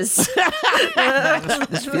was.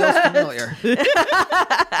 This feels familiar. This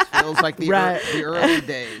feels like the early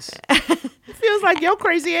days. It feels like your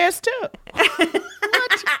crazy ass too.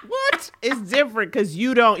 What? It's different because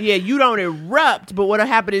you don't erupt, but what'll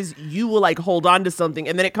happen is you will like hold on to something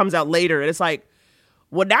and then it comes out later and it's like,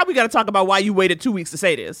 well, now we got to talk about why you waited 2 weeks to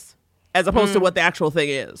say this as opposed to what the actual thing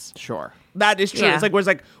is. Sure. That is true. Yeah. It's like, where it's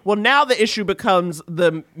like, well, now the issue becomes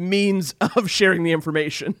the means of sharing the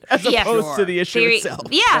information as opposed to the issue itself.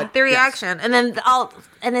 Yeah, the reaction. Yes. And then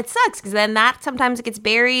and it sucks because then that sometimes it gets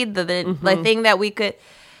buried, the thing that we could,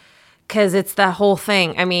 because it's the whole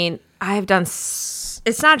thing. I mean, I've done,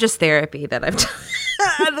 it's not just therapy that I've done.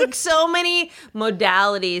 Like so many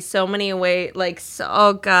modalities, so many ways, like, so,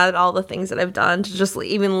 oh God, all the things that I've done to just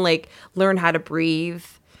even like learn how to breathe.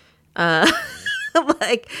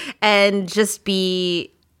 Like, and just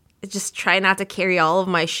try not to carry all of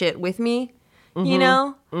my shit with me, you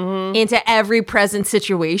know, into every present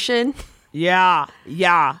situation. Yeah.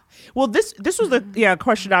 Well, this was the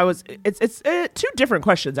question I was. It's two different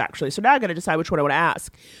questions actually. So now I got to decide which one I want to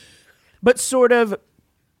ask. But sort of,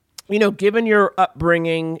 you know, given your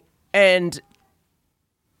upbringing, and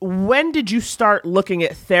when did you start looking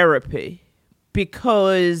at therapy?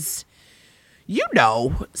 Because, you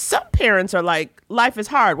know, some parents are like, life is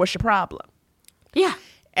hard. What's your problem? Yeah.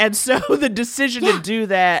 And so the decision to do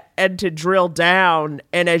that and to drill down,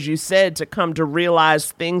 and as you said, to come to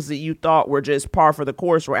realize things that you thought were just par for the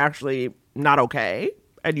course were actually not okay,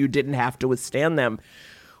 and you didn't have to withstand them.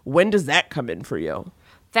 When does that come in for you?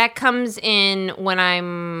 That comes in when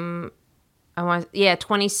I'm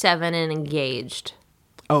 27 and engaged.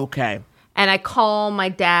 Okay. And I call my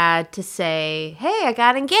dad to say, hey, I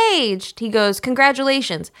got engaged. He goes,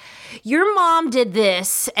 congratulations. Your mom did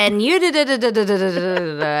this, and you did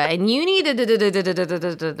and you need and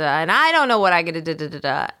I don't know what I get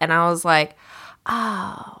And I was like,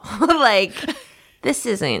 oh, like, this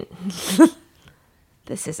isn't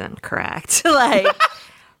correct. Like,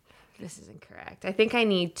 this isn't correct. I think I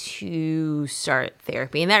need to start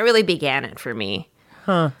therapy. And that really began it for me.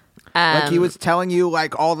 Like he was telling you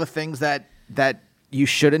like all the things that you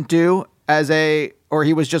shouldn't do or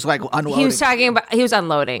he was just like unloading. He was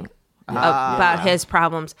unloading about his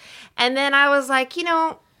problems. And then I was like,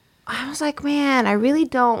 man, I really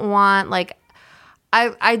don't want, like,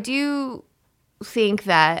 I do think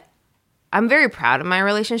that I'm very proud of my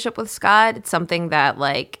relationship with Scott. It's something that,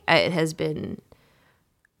 like, it has been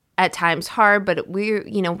at times hard, but we're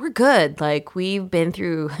good. Like, we've been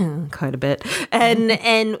through quite a bit,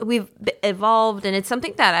 and we've evolved, and it's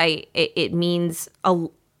something that it means a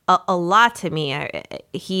lot to me.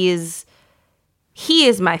 He is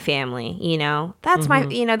my family. That's my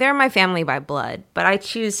they're my family by blood, but I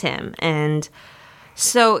choose him, and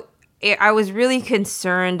so I was really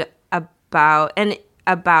concerned about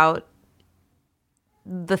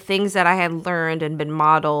the things that I had learned and been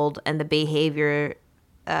modeled, and the behavior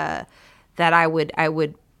that I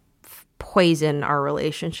would poison our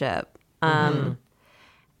relationship, and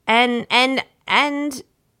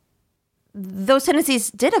those tendencies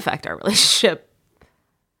did affect our relationship.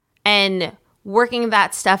 And working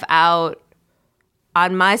that stuff out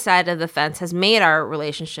on my side of the fence has made our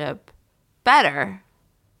relationship better.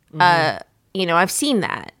 I've seen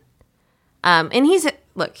that, and he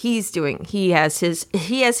has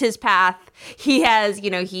his path. He has,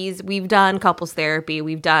 we've done couples therapy.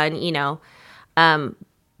 We've done,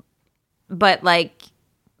 but like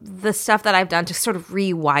the stuff that I've done to sort of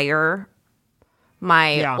rewire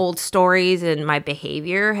my old stories and my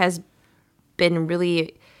behavior has been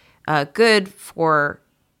really good for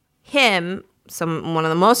him. One of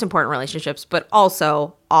the most important relationships, but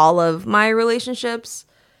also all of my relationships.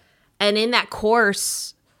 And in that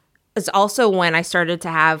course is also when I started to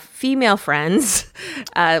have female friends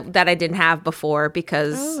that I didn't have before,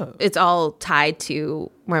 because it's all tied to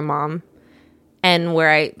my mom, and where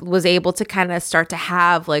I was able to kind of start to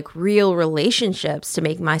have like real relationships to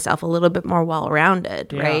make myself a little bit more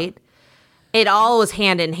well-rounded, right? It all was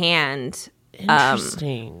hand in hand.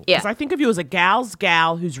 Interesting. Because I think of you as a gal's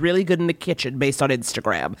gal who's really good in the kitchen based on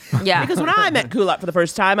Instagram. Yeah. Because when I met Kulap for the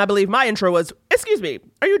first time, I believe my intro was, excuse me,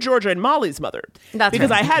 are you Georgia and Molly's mother? That's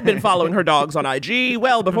because right. I had been following her dogs on IG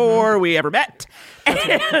well before we ever met.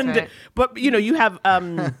 But, you have,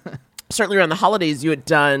 certainly around the holidays, you had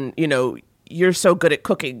done, you're so good at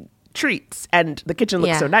cooking treats, and the kitchen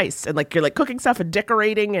looks so nice, and like you're like cooking stuff and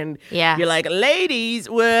decorating, and you're like, ladies,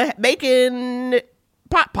 we're making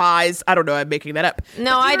pot pies. I don't know, I'm making that up.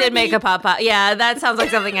 No, I did make a pot pie. Yeah, that sounds like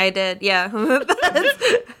something I did. Yeah.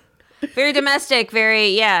 Very domestic,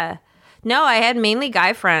 No, I had mainly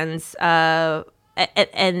guy friends. And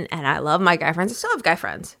I love my guy friends. I still have guy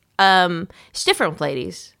friends. It's different with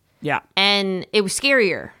ladies. Yeah. And it was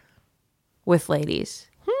scarier with ladies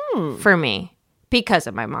for me because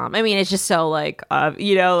of my mom. I mean, it's just so like,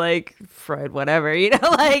 like Freud, whatever,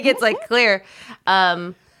 like it's like clear.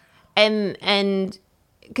 And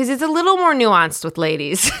because it's a little more nuanced with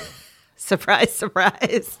ladies. Surprise,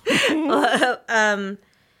 surprise. And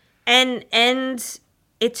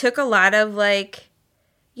it took a lot of like,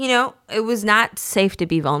 it was not safe to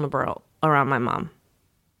be vulnerable around my mom.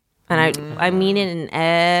 And I mean it in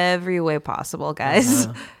every way possible, guys.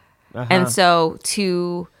 And so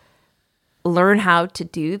to learn how to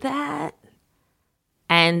do that,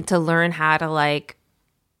 and to learn how to like,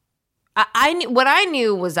 what I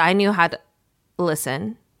knew was I knew how to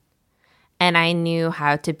listen, and I knew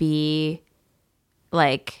how to be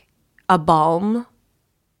like a balm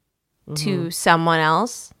to someone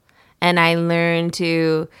else. And I learned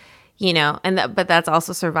to, but that's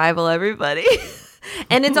also survival, everybody.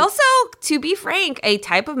 And it's also, to be frank, a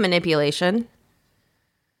type of manipulation.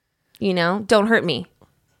 Don't hurt me.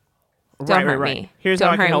 Don't hurt me. Here's Don't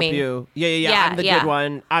how I can hurt help me. you. Yeah. I'm the good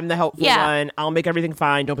one. I'm the helpful one. I'll make everything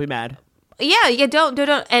fine. Don't be mad. Yeah. Don't.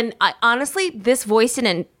 And honestly, this voice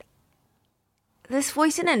didn't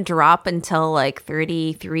drop until like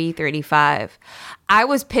 33, 35. I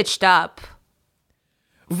was pitched up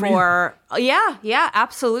for,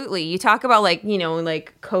 absolutely. You talk about like,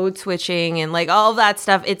 like code switching and like all of that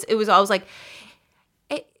stuff. It was always like,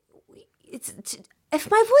 if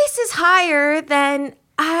my voice is higher, then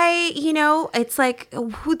it's like,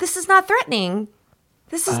 this is not threatening.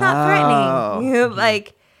 This is not threatening.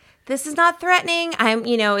 Like, this is not threatening.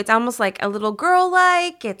 It's almost like a little girl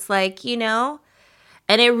like. It's like, and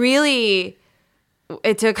it really,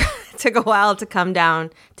 it took a while to come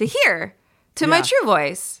down to hear to my true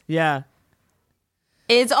voice. Yeah.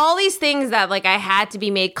 It's all these things that like I had to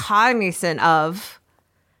be made cognizant of,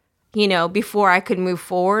 before I could move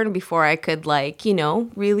forward and before I could like,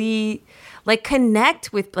 really like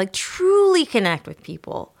truly connect with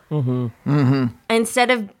people. Mm-hmm. Mm-hmm.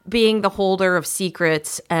 Instead of being the holder of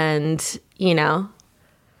secrets and, wow.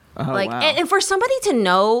 And for somebody to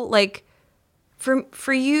know, like,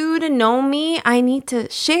 for you to know me, I need to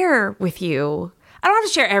share with you. I don't have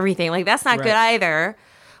to share everything. Like, that's not good either.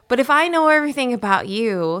 But if I know everything about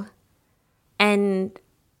you and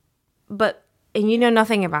you know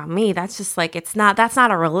nothing about me, that's just like, that's not it's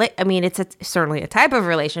certainly a type of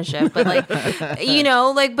relationship, but like,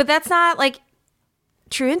 but that's not like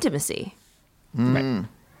true intimacy.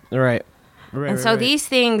 Right. And so these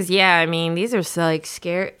things, these are like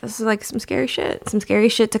scary. This is like some scary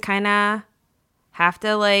shit to kind of have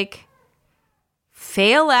to like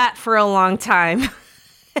fail at for a long time.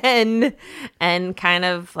 and kind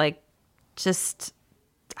of like just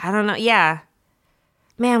I don't know. Yeah.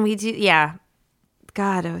 Man, we do. Yeah.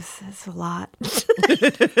 God, it's a lot.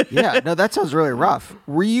 Yeah. No, that sounds really rough.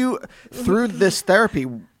 Were you through this therapy?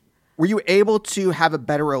 Were you able to have a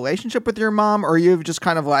better relationship with your mom, or you've just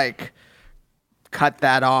kind of like cut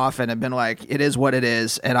that off and have been like, it is what it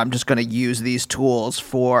is, and I'm just going to use these tools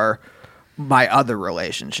for my other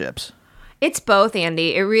relationships? It's both,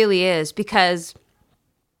 Andy. It really is, because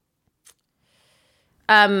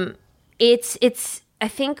it's I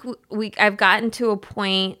think I've gotten to a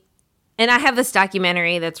point, and I have this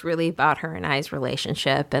documentary that's really about her and I's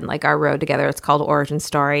relationship and like our road together. It's called Origin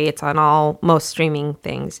Story. It's on most streaming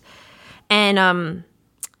things. And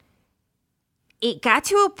it got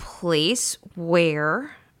to a place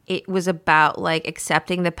where it was about like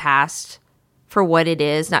accepting the past for what it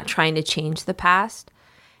is, not trying to change the past.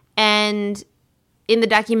 And in the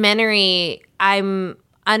documentary, I'm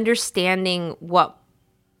understanding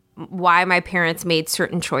why my parents made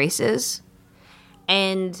certain choices.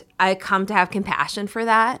 And I come to have compassion for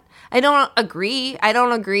that. I don't agree,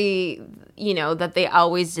 that they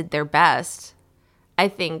always did their best. I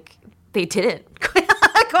think they didn't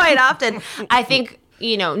quite often. I think,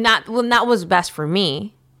 not what was best for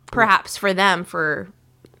me, perhaps for them for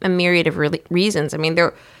a myriad of reasons. I mean,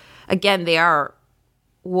 they are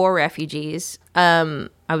war refugees. I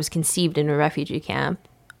was conceived in a refugee camp.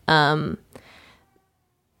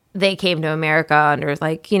 They came to America under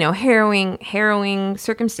like, harrowing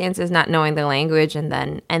circumstances, not knowing the language. And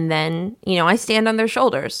then, I stand on their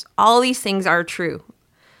shoulders. All these things are true.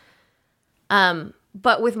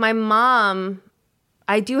 But with my mom,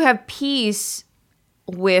 I do have peace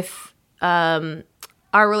with,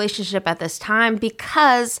 our relationship at this time,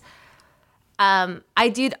 because,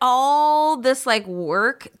 I did all this like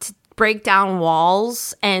work to break down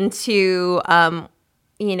walls and to,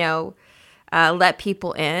 let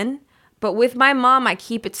people in. But with my mom, I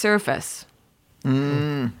keep it surface.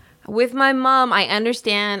 With my mom, I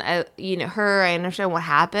understand, her, I understand what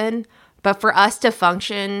happened. But for us to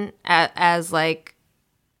function as like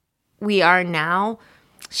we are now,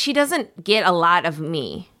 she doesn't get a lot of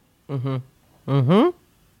me. Mm-hmm.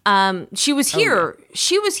 Mm-hmm. She was here. Oh, yeah.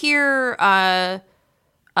 She was here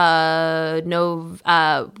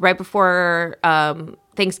right before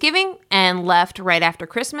Thanksgiving and left right after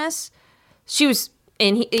Christmas. She was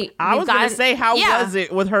I was going to say, how was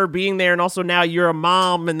it with her being there? And also now you're a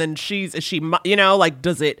mom, and then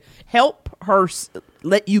does it help her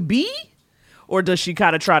let you be? Or does she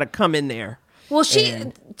kind of try to come in there? Well, she's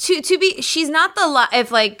not the,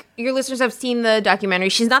 if like your listeners have seen the documentary,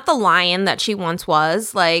 she's not the lion that she once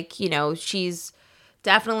was. Like, she's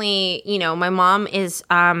definitely, my mom is,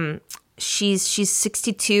 she's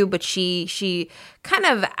 62, but she kind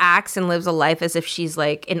of acts and lives a life as if she's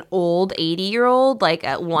like an old 80-year-old, like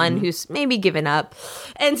one who's maybe given up.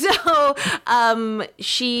 And so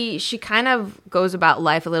she kind of goes about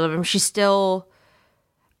life a little bit. She's still,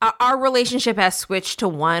 our relationship has switched to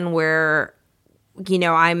one where,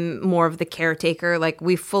 I'm more of the caretaker. Like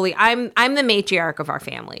I'm the matriarch of our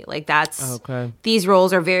family. Like that's, okay. These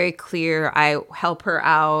roles are very clear. I help her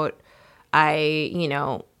out.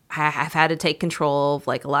 I've had to take control of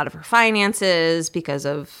like a lot of her finances because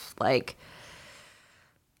of like,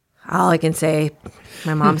 all I can say,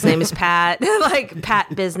 my mom's name is Pat, like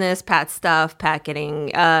Pat business, Pat stuff, Pat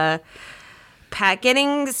getting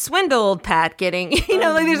swindled, Pat getting, like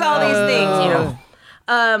there's all these things,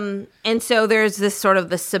 And so there's this sort of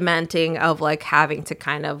the cementing of like having to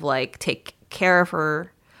kind of like take care of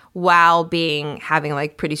her while having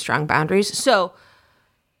like pretty strong boundaries. So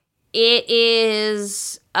it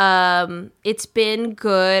is, it's been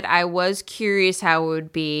good. I was curious how it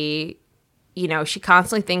would be. You know, she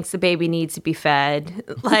constantly thinks the baby needs to be fed.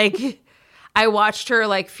 Like, I watched her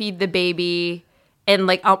like feed the baby and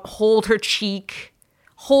like hold her cheeks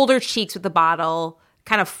with the bottle,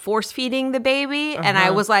 kind of force feeding the baby. And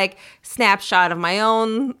I was like, snapshot of my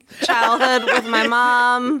own childhood with my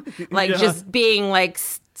mom, like just being like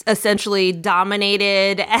essentially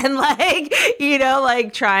dominated and like, you know,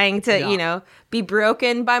 like trying to, you know, be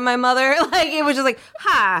broken by my mother. Like, it was just like,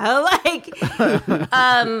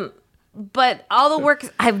 but all the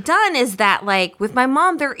work I've done is that, like, with my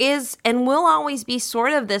mom, there is and will always be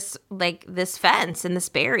sort of this, like, this fence and this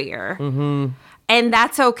barrier. Mm-hmm. And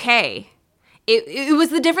that's okay. It was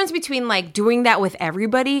the difference between, like, doing that with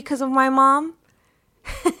everybody because of my mom.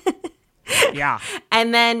 Yeah.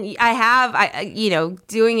 And then I you know,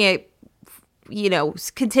 doing it, you know,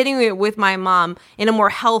 continuing it with my mom in a more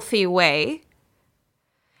healthy way.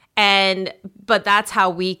 But that's how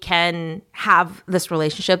we can have this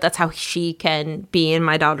relationship. That's how she can be in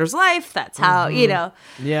my daughter's life. That's how, you know.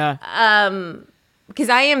 Yeah. Because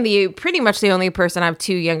I am pretty much the only person. I have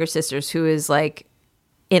two younger sisters who is like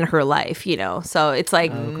in her life, you know. So it's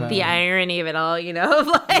like the irony of it all, you know, of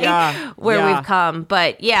like where we've come.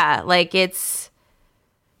 But yeah, like it's,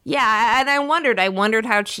 and I wondered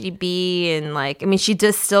how she'd be. And like, I mean, she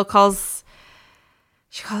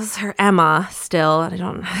calls her Emma still. I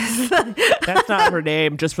don't know. That's not her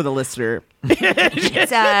name, just for the listener.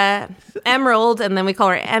 It's Emerald, and then we call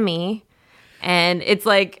her Emmy. And it's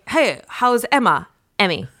like, hey, how's Emma?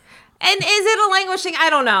 Emmy. And is it a language thing? I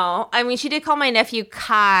don't know. I mean, she did call my nephew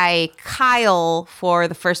Kyle for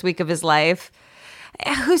the first week of his life.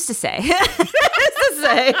 Who's to say?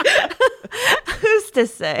 Who's to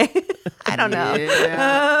say? I don't know.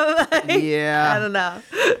 Yeah. I don't know.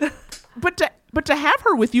 But to have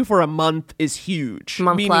her with you for a month is huge.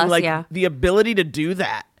 Month Meaning, plus, like, yeah. the ability to do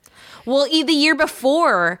that. Well, the year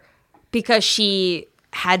before, because she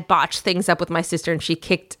had botched things up with my sister and she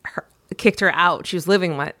kicked her out. She was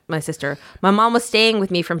living with my sister. My mom was staying with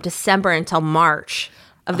me from December until March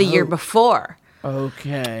of the year before.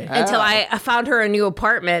 Okay. Until I found her a new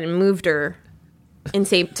apartment and moved her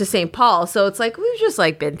to St. Paul. So it's like, we've just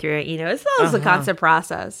like been through it, you know. It's always a constant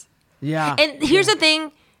process. Yeah. And here's the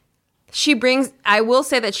thing. I will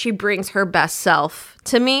say that she brings her best self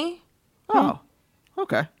to me. Oh,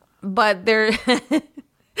 okay. But there,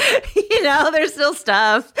 you know, there's still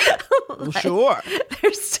stuff. Sure.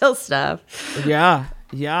 There's still stuff. Yeah.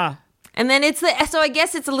 And then so I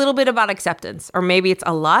guess it's a little bit about acceptance, or maybe it's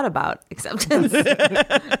a lot about acceptance.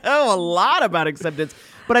 A lot about acceptance.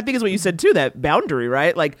 But I think it's what you said too, that boundary,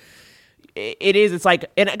 right? Like it's like,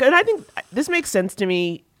 and I think this makes sense to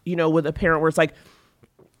me, you know, with a parent where it's like,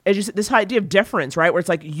 as you said, this idea of deference, right? Where it's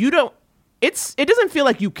like, it doesn't feel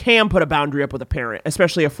like you can put a boundary up with a parent,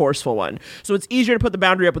 especially a forceful one. So it's easier to put the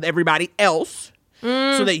boundary up with everybody else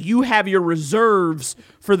so that you have your reserves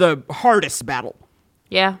for the hardest battle.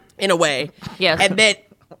 Yeah. In a way. Yes. And then,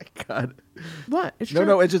 Oh my God. what? It's true.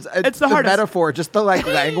 No, it's just it's the hardest metaphor, just the like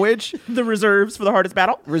language. The reserves for the hardest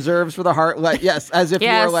battle. Reserves for the heart. Like, yes, as if you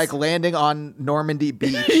Yes. were like landing on Normandy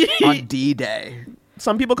Beach on D-Day.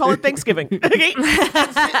 Some people call it Thanksgiving. Okay,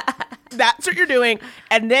 that's what you're doing,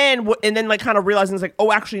 and then like kind of realizing it's like,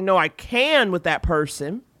 oh, actually, no, I can with that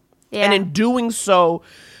person, Yeah. and in doing so,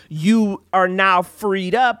 you are now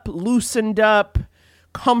freed up, loosened up,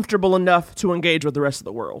 comfortable enough to engage with the rest of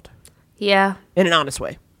the world Yeah. in an honest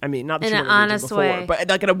way. I mean, not that In you an weren't engaging honest before, way. but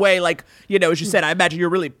like in a way, like, you know, as you said, I imagine you're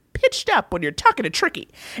really pitched up when you're talking to Tricky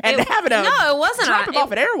and having a No, it wasn't drop on- him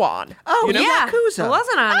off at Erewhon. Oh, you know? Yeah. Yakuza. It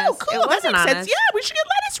wasn't honest. Oh, cool. It That wasn't makes sense. honest. Yeah, we should get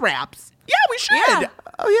lettuce wraps. Yeah, we should. Yeah.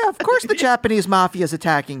 Oh yeah, of course the Japanese mafia is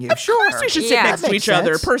attacking you. Of course we should sit Yeah. next to That each makes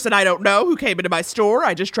other. sense. Person I don't know who came into my store.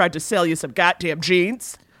 I just tried to sell you some goddamn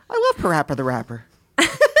jeans. I love Parappa the Rapper.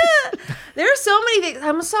 There are so many things.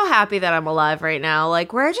 I'm so happy that I'm alive right now.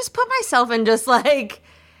 Like, where I just put myself in just like,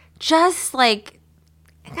 I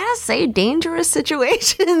gotta say, dangerous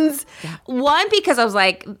situations. One, because I was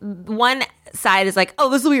like, one side is like, oh,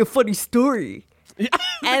 this will be a funny story.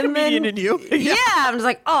 And Comedian then, in you. yeah, I'm just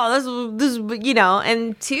like, oh, this, you know.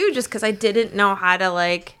 And two, just because I didn't know how to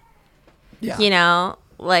like, you know,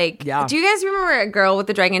 like, Yeah. do you guys remember A Girl with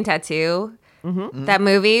the Dragon Tattoo? Mm-hmm. That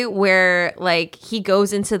movie where like he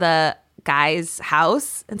goes into the guy's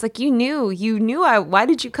house and it's like, you knew why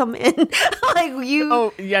did you come in? Like you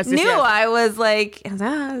Oh, yes, knew yes. I was like,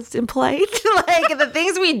 it's impolite. Like the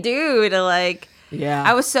things we do to like Yeah.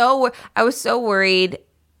 I was so worried.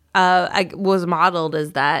 I was modeled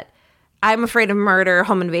as that. I'm afraid of murder,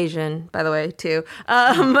 home invasion, by the way, too.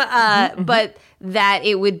 But that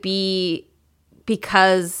it would be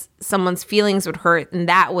because someone's feelings would hurt and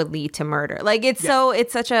that would lead to murder. Like, it's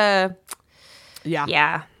such a...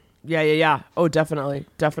 Yeah. Yeah. Oh, definitely.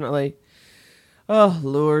 Oh,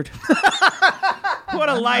 Lord. What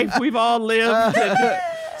a life we've all lived and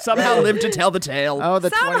somehow lived to tell the tale. Oh, the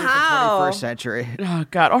 20th and Somehow. 21st century. Oh,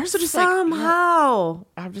 God. Also just Somehow.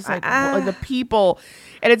 I'm just like the people.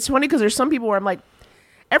 And it's funny because there's some people where I'm like,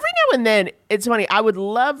 every now and then, it's funny.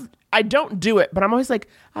 I don't do it, but I'm always like,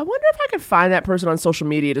 I wonder if I could find that person on social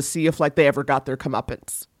media to see if like they ever got their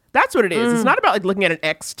comeuppance. That's what it is. It's not about like looking at an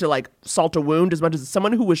ex to like salt a wound as much as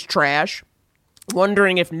someone who was trash,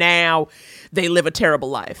 wondering if now they live a terrible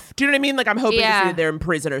life. Do you know what I mean? Like I'm hoping to see that they're in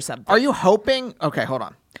prison or something. Are you hoping? Okay, hold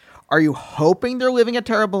on. Are you hoping they're living a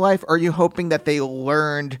terrible life? Or are you hoping that they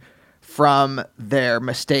learned from their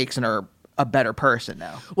mistakes and are a better person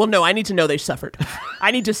now? Well, no, I need to know they suffered.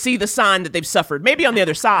 I need to see the sign that they've suffered. Maybe on the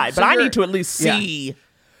other side, but I need to at least see.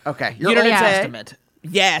 Okay, You know what I'm saying? Testament.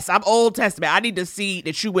 Yes, I'm Old Testament. I need to see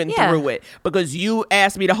that you went through it because you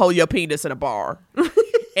asked me to hold your penis in a bar.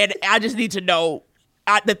 And I just need to know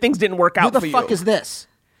that things didn't work out for you. Who the fuck is this?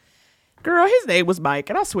 Girl, his name was Mike,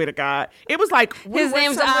 and I swear to God, it was like... His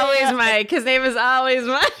name's always Mike. His name is always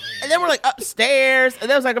Mike. And then we're like upstairs, and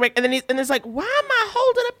then was like, and then it's like, why am I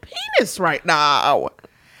holding a penis right now?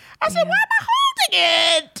 I said, why am I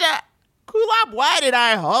holding it? Cool up, why did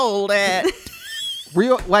I hold it?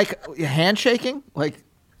 Real, like, handshaking? Like,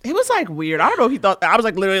 It was like weird. I don't know if he thought I was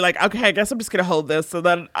like literally like, okay, I guess I'm just gonna hold this, so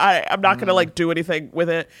then I'm not gonna like do anything with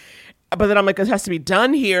it. But then I'm like, it has to be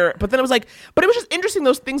done here. But then it was like, but it was just interesting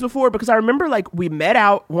those things before because I remember like we met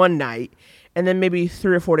out one night, and then maybe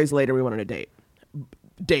 3 or 4 days later we went on a date.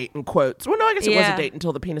 Date in quotes. Well, no, I guess it was a date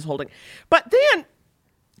until the penis holding. But then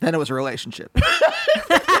it was a relationship. But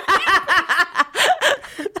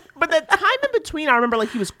the time in between, I remember like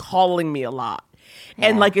he was calling me a lot.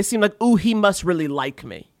 And like it seemed like, ooh, he must really like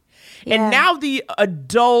me. Yeah. And now the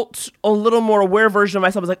adult, a little more aware version of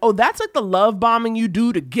myself is like, oh, that's like the love bombing you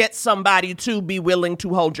do to get somebody to be willing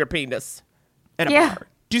to hold your penis at a bar.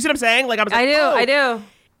 Do you see what I'm saying? Like I was like, I do.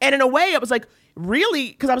 And in a way, I was like, really?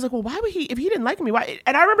 Because I was like, well, why would he, if he didn't like me, why?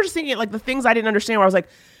 And I remember just thinking like the things I didn't understand where I was like,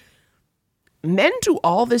 men do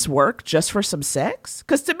all this work just for some sex?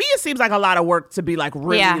 Because to me, it seems like a lot of work to be like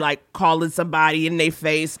really like calling somebody in their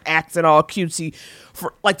face, acting all cutesy,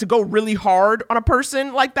 for like to go really hard on a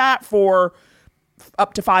person like that for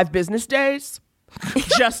up to 5 business days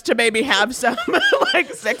just to maybe have some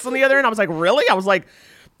like sex on the other end. I was like, really? I was like,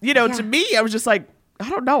 you know, to me, I was just like, I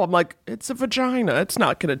don't know. I'm like, it's a vagina. It's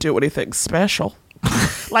not going to do anything special.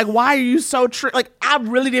 Like, why are you so like, I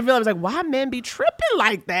really didn't feel. I was like, why men be tripping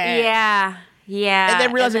like that? Yeah. And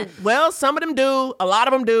then realizing, well, some of them do, a lot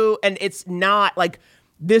of them do, and it's not like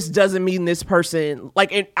this doesn't mean this person.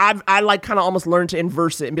 Like, I like kind of almost learned to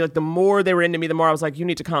inverse it and be like, the more they were into me, the more I was like, you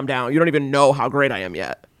need to calm down. You don't even know how great I am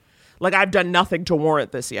yet. Like, I've done nothing to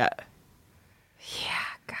warrant this yet. Yeah,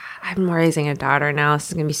 God, I'm raising a daughter now. This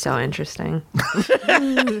is gonna be so interesting.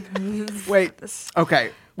 Wait.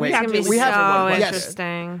 Okay. Wait. It's gonna be so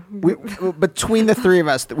interesting. Between the three of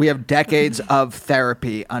us, we have decades of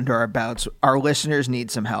therapy under our belts. Our listeners need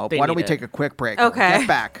some help. Why don't we take a quick break? Okay. We'll get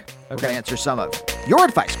back. We're going to answer some of your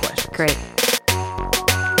advice questions. Great.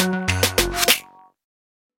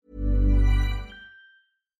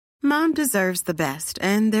 Mom deserves the best,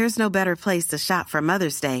 and there's no better place to shop for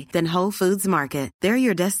Mother's Day than Whole Foods Market. They're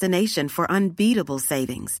your destination for unbeatable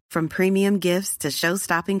savings, from premium gifts to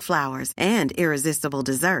show-stopping flowers and irresistible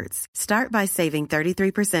desserts. Start by saving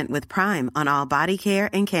 33% with Prime on all body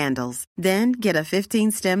care and candles. Then get a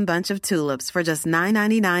 15-stem bunch of tulips for just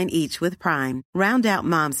 $9.99 each with Prime. Round out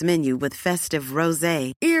Mom's menu with festive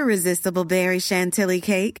rosé, irresistible berry chantilly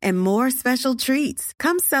cake, and more special treats.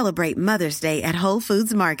 Come celebrate Mother's Day at Whole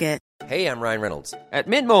Foods Market. Hey, I'm Ryan Reynolds. At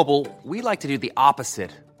Mint Mobile, we like to do the opposite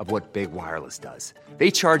of what Big Wireless does. They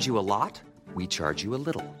charge you a lot, we charge you a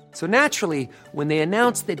little. So naturally, when they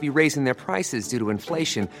announced they'd be raising their prices due to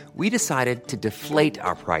inflation, we decided to deflate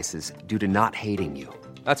our prices due to not hating you.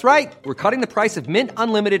 That's right. We're cutting the price of Mint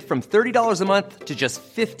Unlimited from $30 a month to just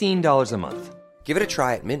 $15 a month. Give it a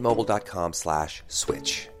try at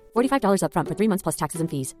mintmobile.com/switch. $45 up front for 3 months plus taxes and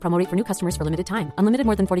fees. Promo rate for new customers for limited time. Unlimited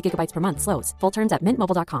more than 40 gigabytes per month. Slows full terms at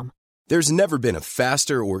mintmobile.com. There's never been a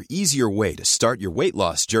faster or easier way to start your weight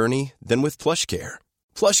loss journey than with PlushCare.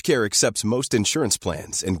 PlushCare accepts most insurance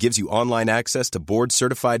plans and gives you online access to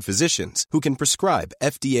board-certified physicians who can prescribe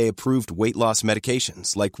FDA-approved weight loss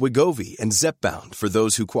medications like Wegovy and Zepbound for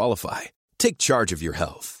those who qualify. Take charge of your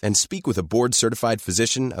health and speak with a board-certified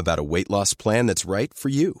physician about a weight loss plan that's right for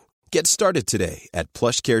you. Get started today at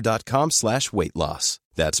plushcare.com/weight loss.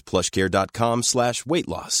 That's plushcare.com/weight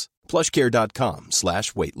loss.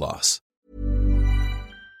 plushcare.com/weight loss.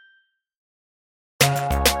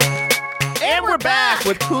 And we're back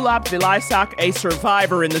with Kulap Vilaysack, a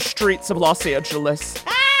survivor in the streets of Los Angeles.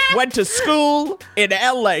 Went to school in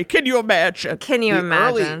L.A. Can you imagine? Can you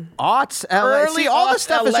imagine? Aughts, LA. Early See, all aughts this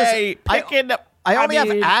stuff LA, is just, picking up. I only have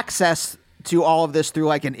mean- access to all of this through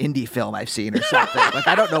like an indie film I've seen or something. Like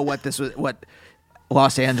I don't know what this was. What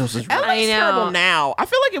Los Angeles is. LA's I know. terrible now. I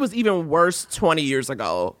feel like it was even worse 20 years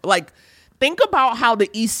ago. Like, think about how the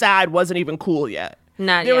East Side wasn't even cool yet.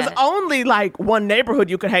 Not There yet. was only like one neighborhood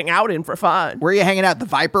you could hang out in for fun. Where are you hanging out? The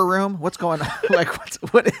Viper Room? What's going on? Like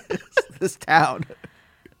what is this town?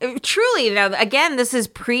 Truly, now again, this is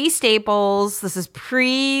pre-Staples. This is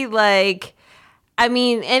I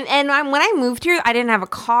mean, when I moved here, I didn't have a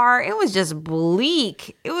car. It was just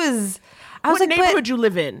bleak. I was What like, neighborhood you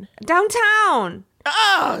live in? downtown.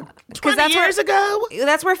 20 that's years ago?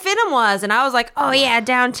 That's where Finham was. And I was like, oh yeah,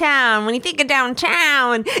 downtown. When you think of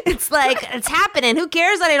downtown, it's like, it's happening. Who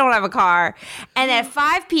cares that I don't have a car? And at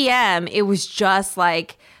 5 p.m., it was just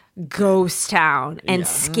like ghost town and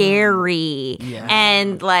scary.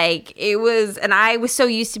 And like, and I was so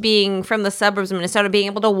used to being from the suburbs of Minnesota, being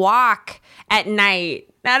able to walk at night.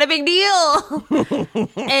 Not a big deal.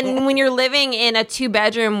 And when you're living in a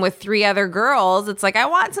 2-bedroom with 3 other girls, it's like, I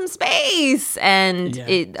want some space. And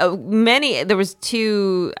there was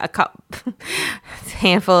a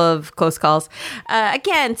handful of close calls.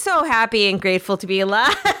 Again, so happy and grateful to be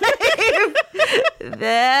alive.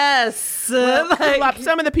 Yes. Well,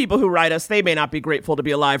 some of the people who write us, they may not be grateful to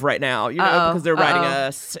be alive right now, because they're writing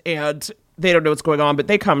us and they don't know what's going on, but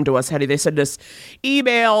they come to us, Hetty. They send us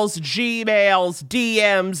emails, Gmails,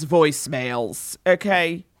 DMs, voicemails.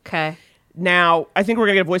 Okay. Now, I think we're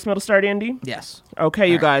going to get a voicemail to start, Andy. Yes. Okay,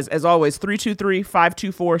 you guys, as always,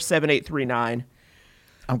 323-524-7839.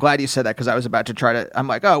 I'm glad you said that because I was about to try to. I'm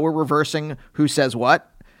like, oh, we're reversing who says what.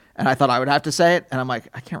 And I thought I would have to say it. And I'm like,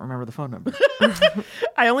 I can't remember the phone number.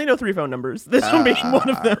 I only know 3 phone numbers. This one being one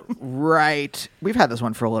of them. Right. We've had this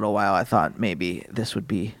one for a little while. I thought maybe this would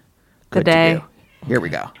be The good to day. do. Here we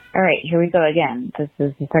go. All right, here we go again. This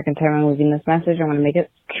is the second time I'm leaving this message. I'm going to make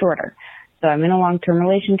it shorter. So I'm in a long-term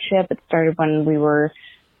relationship. It started when we were,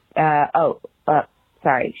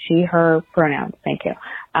 she, her pronouns. Thank you.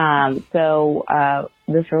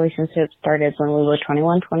 This relationship started when we were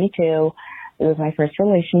 21, 22. It was my first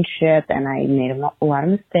relationship, and I made a lot of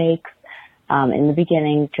mistakes. In the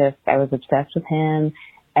beginning, I was obsessed with him.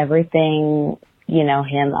 Everything,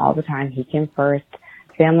 him all the time. He came first.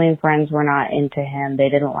 Family and friends were not into him. They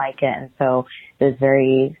didn't like it. And so it was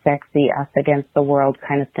very sexy, us against the world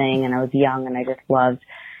kind of thing. And I was young and I just loved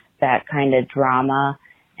that kind of drama.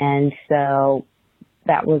 And so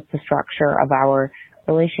that was the structure of our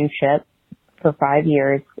relationship for 5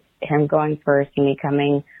 years. Him going first and me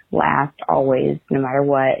coming last always, no matter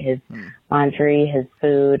what. His laundry, his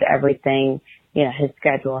food, everything, his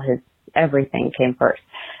schedule, his everything came first.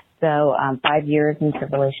 So 5 years into the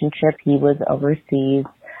relationship, he was overseas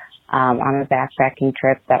on a backpacking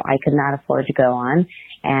trip that I could not afford to go on,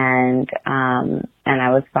 and I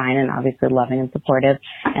was fine and obviously loving and supportive.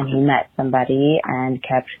 And he met somebody and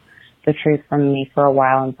kept the truth from me for a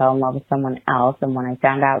while and fell in love with someone else. And when I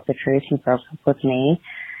found out the truth, he broke up with me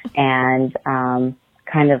and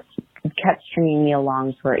kind of kept stringing me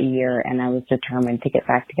along for a year. And I was determined to get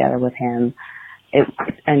back together with him.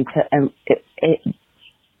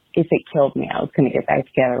 If it killed me, I was going to get back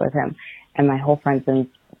together with him. And my whole friends and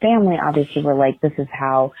family obviously were like, this is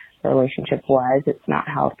how the relationship was. It's not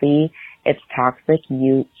healthy. It's toxic.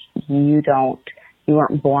 You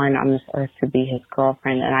weren't born on this earth to be his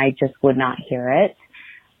girlfriend. And I just would not hear it.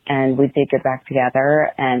 And we did get back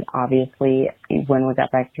together. And obviously when we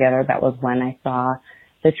got back together, that was when I saw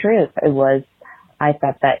the truth. I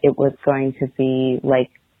thought that it was going to be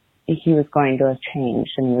like, he was going to have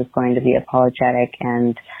changed and he was going to be apologetic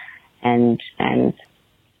and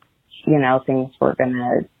things were going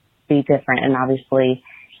to be different. And obviously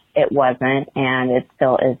it wasn't, and it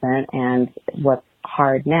still isn't. And what's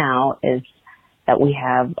hard now is that we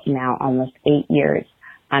have now almost 8 years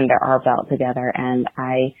under our belt together, and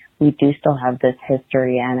we do still have this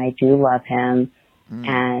history, and I do love him.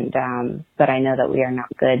 But I know that we are not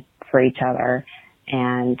good for each other.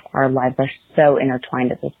 And our lives are so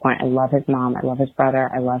intertwined at this point. I love his mom. I love his brother.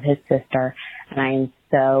 I love his sister. And I am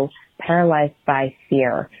so paralyzed by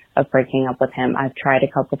fear of breaking up with him. I've tried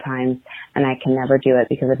a couple times and I can never do it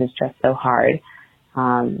because it is just so hard.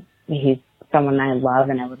 He's someone I love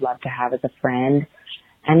and I would love to have as a friend.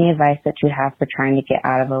 Any advice that you have for trying to get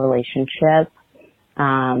out of a relationship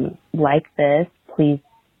like this, please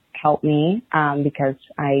help me because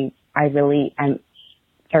I really am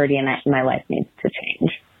 30 and my life needs to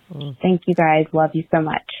change. Thank you guys. Love you so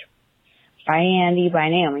much. Bye, Andy. Bye,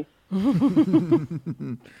 Naomi.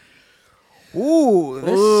 Ooh,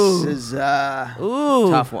 this is a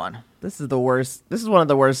tough one. This is the worst. This is one of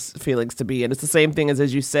the worst feelings to be in. It's the same thing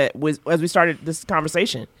as you said, as we started this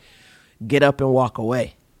conversation. Get up and walk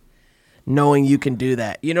away. Knowing you can do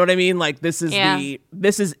that. You know what I mean? Like this is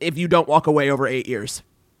if you don't walk away over 8 years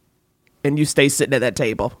and you stay sitting at that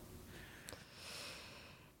table.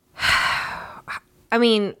 I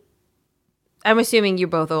mean, I'm assuming you're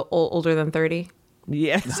both older than 30.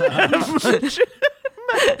 Yes.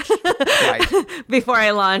 Right. Before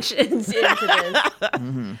I launch into this.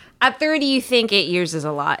 Mm-hmm. At 30, you think 8 years is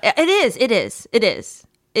a lot. It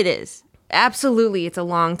is. Absolutely, it's a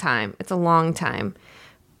long time.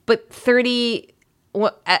 But 30,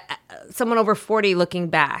 someone over 40 looking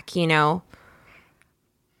back, you know,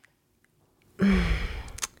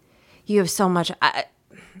 you have so much. I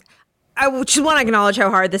just want to acknowledge how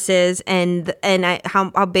hard this is and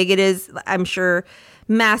how big it is. I'm sure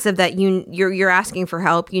massive that you're asking for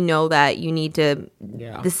help. You know that you need to.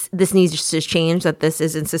 Yeah. This needs to change. That this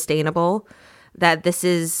isn't sustainable. That this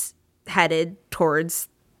is headed towards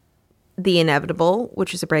the inevitable,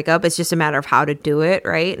 which is a breakup. It's just a matter of how to do it,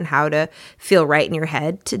 right? And how to feel right in your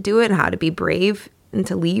head to do it and how to be brave and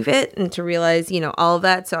to leave it and to realize, you know, all of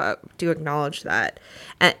that. So I do acknowledge that.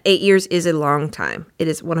 8 years is a long time. It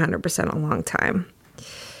is 100% a long time.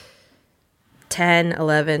 10,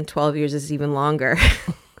 11, 12 years is even longer,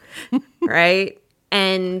 right?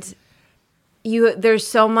 And there's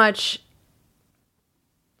so much,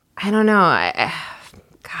 I don't know.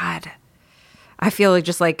 God, I feel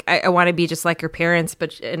like I want to be just like her parents,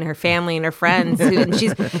 but and her family and her friends. And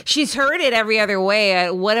she's heard it every other way.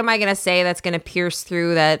 What am I going to say that's going to pierce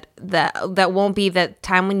through that won't be that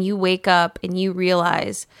time when you wake up and you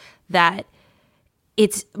realize that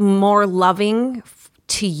it's more loving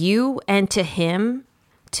to you and to him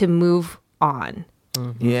to move on.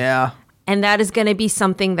 Mm-hmm. Yeah. And that is going to be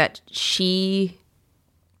something that she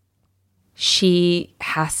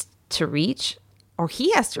has to reach, or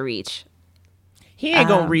he has to reach. He ain't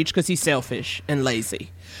gonna reach because he's selfish and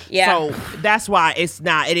lazy. Yeah. So that's why it's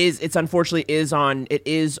unfortunately is on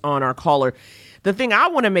our caller. The thing I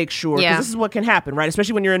want to make sure, because this is what can happen, right?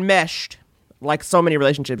 Especially when you're enmeshed, like so many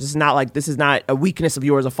relationships. This is not a weakness of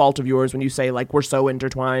yours, a fault of yours when you say like we're so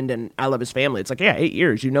intertwined and I love his family. It's like, yeah, 8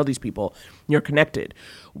 years, you know these people, you're connected.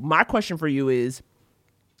 My question for you is,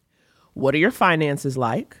 what are your finances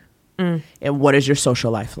like? And what is your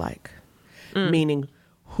social life like? Meaning,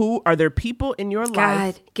 who are there people in your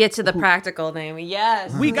life? Get to the practical, Naomi.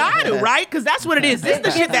 Yes. We got to, right? Because that's what it is. This is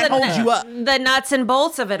the shit that holds you up. The nuts and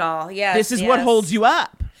bolts of it all. Yes. This is what holds you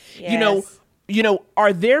up. Yes. You know,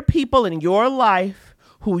 are there people in your life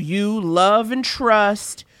who you love and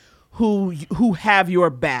trust who have your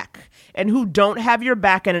back and who don't have your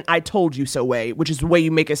back in an I told you so way, which is the way you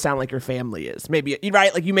make it sound like your family is. Maybe,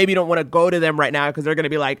 right? Like you maybe don't want to go to them right now because they're going to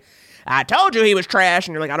be like, I told you he was trash.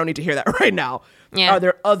 And you're like, I don't need to hear that right now. Yeah. Are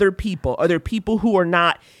there other people? Are there people who are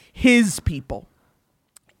not his people?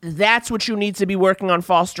 That's what you need to be working on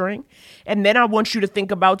fostering. And then I want you to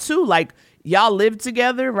think about too, like y'all live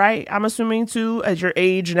together, right? I'm assuming too, at your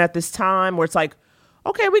age and at this time where it's like,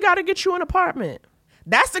 okay, we got to get you an apartment.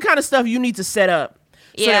 That's the kind of stuff you need to set up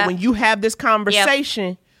so that when you have this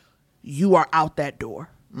conversation, you are out that door.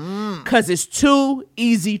 Because it's too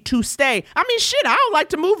easy to stay. I mean, shit, I don't like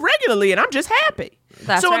to move regularly and I'm just happy.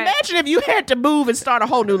 So imagine if you had to move and start a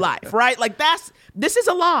whole new life, right? Like this is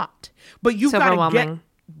a lot. But you've got to get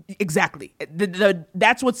exactly.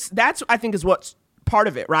 That's I think is what's part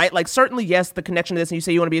of it, right? Like certainly, yes, the connection to this, and you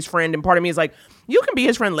say you want to be his friend, and part of me is like, you can be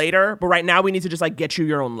his friend later, but right now we need to just like get you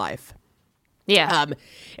your own life. Yeah.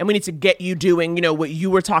 And we need to get you doing, you know, what you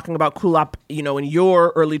were talking about, Kulap, you know, in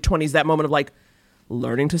your early 20s, that moment of like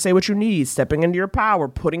learning to say what you need, stepping into your power,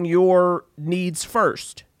 putting your needs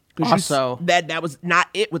first. Also, that was not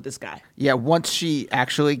it with this guy. Yeah, once she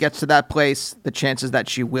actually gets to that place, the chances that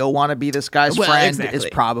she will want to be this guy's friend is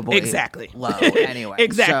probably low anyway.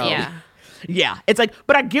 Exactly. So. Yeah. It's like,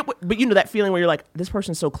 but I get but you know that feeling where you're like, this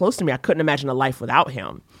person's so close to me, I couldn't imagine a life without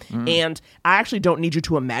him. And I actually don't need you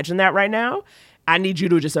to imagine that right now. I need you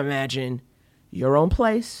to just imagine your own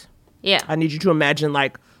place. Yeah. I need you to imagine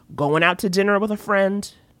like going out to dinner with a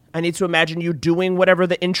friend. I need to imagine you doing whatever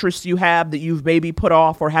the interests you have that you've maybe put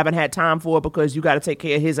off or haven't had time for because you got to take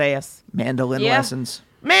care of his ass. Mandolin lessons.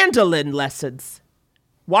 Mandolin lessons.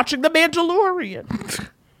 watching The Mandalorian,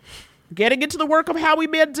 getting into the work of Howie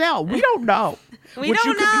Mandel. We don't know. We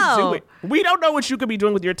don't know. We don't know what you could be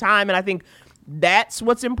doing with your time, and I think that's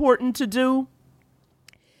what's important to do.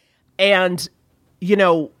 And,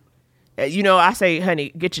 I say, honey,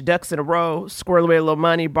 get your ducks in a row, squirrel away a little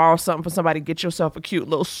money, borrow something from somebody, get yourself a cute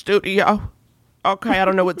little studio. Okay, I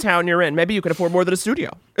don't know what town you're in. Maybe you can afford more than a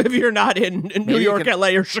studio if you're not in New York, LA,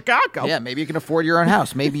 or Chicago. Yeah, maybe you can afford your own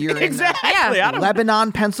house. Maybe you're exactly. in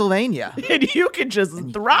Lebanon, Pennsylvania. And you can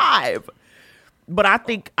just thrive. But I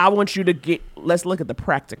think I want you to let's look at the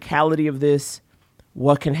practicality of this,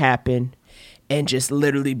 what can happen, and just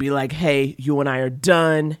literally be like, hey, you and I are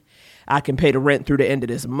done. I can pay the rent through the end of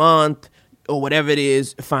this month or whatever it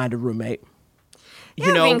is, find a roommate. The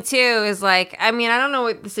other thing, too, is like, I don't know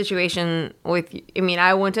what the situation with,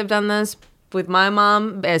 I wouldn't have done this with my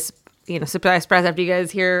mom as, surprise after you guys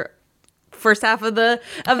hear first half of this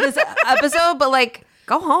episode, but like,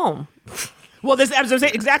 go home. Well, this episode,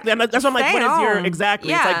 exactly. That's what I'm like, what is your, exactly.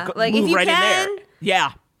 Yeah. It's like move if you right can, in there.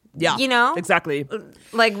 Yeah. Yeah. Exactly.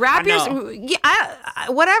 Like wrap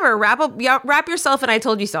whatever. Wrap yourself, and I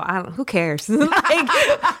told you so. I don't. Who cares? Like,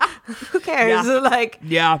 who cares? Yeah. Like,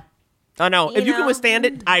 yeah. I know. If you can withstand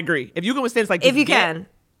it, I agree. If you can withstand it, it's like, if you can,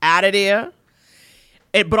 out of there.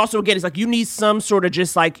 But also, again, it's like you need some sort of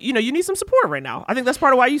just like, you need some support right now. I think that's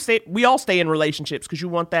part of why we all stay in relationships, because you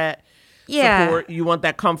want that support, you want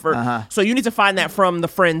that comfort. So you need to find that from the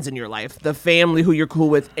friends in your life, the family who you're cool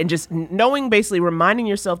with, and just knowing, basically reminding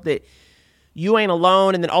yourself that you ain't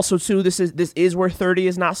alone. And then also too, this is where 30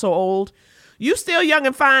 is not so old. You still young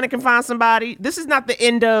and fine and can find somebody. This is the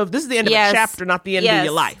end of a chapter, not the end of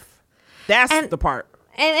your life. That's the part.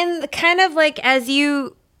 And kind of like, as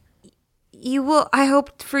you will, I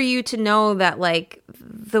hope for you to know that, like,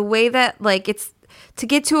 the way that, like, it's to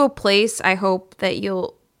get to a place, I hope that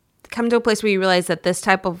you'll come to a place where you realize that this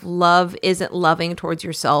type of love isn't loving towards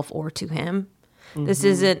yourself or to him. Mm-hmm. This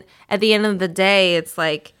isn't, at the end of the day, it's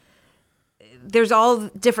like, there's all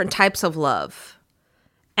different types of love.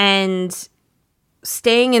 And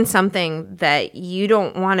staying in something that you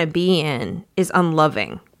don't want to be in is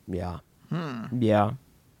unloving. Yeah. Yeah.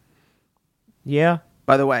 Yeah.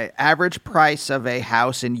 By the way, average price of a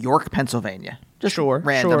house in York, Pennsylvania. Just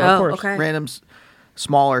random. Sure, of course. Okay. Random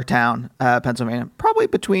smaller town, Pennsylvania. Probably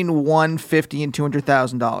between $150,000 and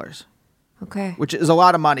 $200,000. Okay. Which is a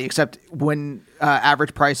lot of money, except when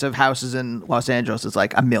average price of houses in Los Angeles is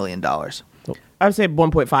like $1 million. I would say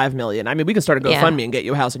 1.5 million. I mean, we can start a GoFundMe and get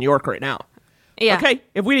you a house in York right now. Yeah. Okay.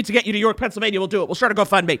 If we need to get you to York, Pennsylvania, we'll do it. We'll start a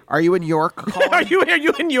GoFundMe. Are you in York? Are you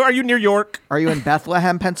near York? Are you in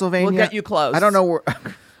Bethlehem, Pennsylvania? We'll get you close. I don't know where.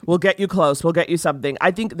 We'll get you close. We'll get you something. I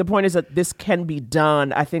think the point is that this can be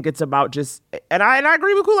done. I think it's about just, and I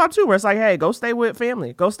agree with Kulab too, where it's like, hey, go stay with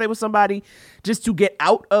family. Go stay with somebody just to get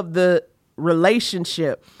out of the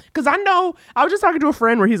relationship. Because I know, I was just talking to a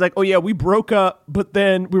friend where he's like, oh yeah, we broke up, but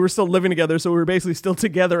then we were still living together. So we were basically still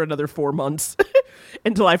together another 4 months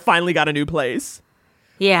until I finally got a new place.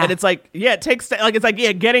 Yeah. And it's like, yeah, it takes, like, it's like,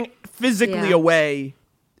 yeah, getting physically away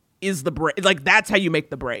is the break. Like, that's how you make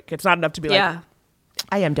the break. It's not enough to be like,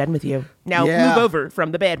 I am done with you. Now move over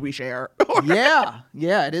from the bed we share. Yeah.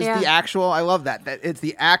 It is the actual, I love that. That it's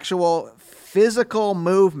the actual physical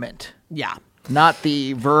movement. Yeah. Not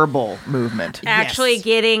the verbal movement. Actually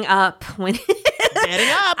getting up when getting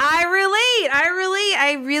up. I relate.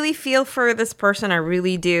 I really feel for this person. I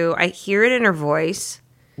really do. I hear it in her voice.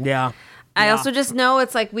 Yeah. I also just know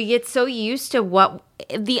it's like we get so used to what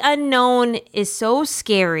the unknown is so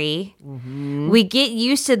scary. Mm-hmm. We get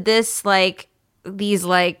used to this, like, these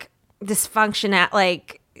like dysfunction,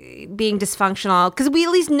 like being dysfunctional, because we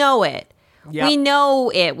at least know it. Yep. We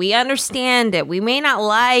know it. We understand it. We may not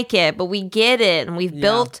like it, but we get it. And we've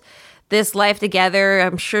built this life together.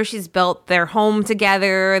 I'm sure she's built their home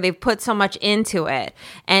together. They've put so much into it.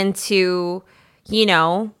 And to,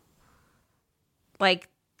 like,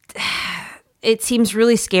 it seems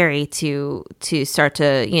really scary to start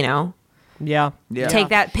to,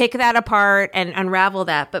 pick that apart and unravel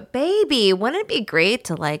that. But baby, wouldn't it be great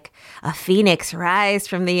to, like, a phoenix rise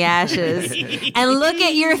from the ashes and look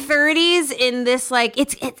at your 30s in this, like,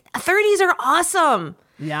 30s are awesome.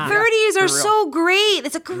 Yeah. 30s are so great.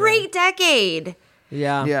 It's a great decade.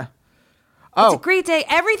 Yeah. Yeah. It's a great day.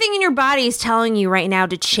 Everything in your body is telling you right now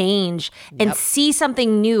to change and see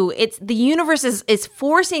something new. It's the universe is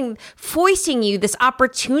foisting you this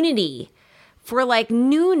opportunity for, like,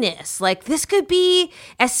 newness. Like, this could be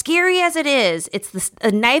as scary as it is. It's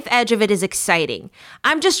the knife edge of it is exciting.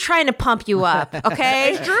 I'm just trying to pump you up,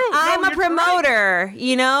 okay? It's true. I'm a promoter,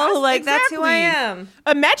 That's that's who I am.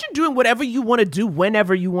 Imagine doing whatever you want to do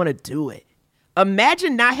whenever you want to do it.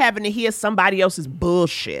 Imagine not having to hear somebody else's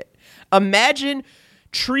bullshit. Imagine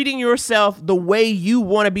treating yourself the way you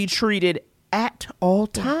want to be treated at all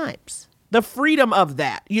times. The freedom of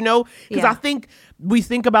that, you know? Because I think we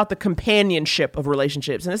think about the companionship of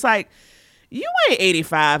relationships, and it's like, you ain't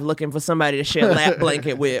 85 looking for somebody to share a lap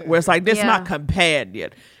blanket with, where it's like, this my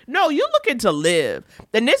companion. No, you're looking to live.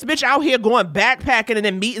 And this bitch out here going backpacking and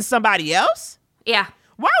then meeting somebody else? Yeah.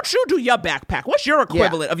 Why don't you do your backpack? What's your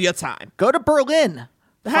equivalent of your time? Go to Berlin.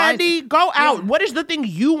 Handy, go out. What is the thing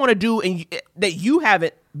you want to do and that you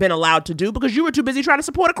haven't been allowed to do because you were too busy trying to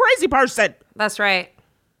support a crazy person? That's right.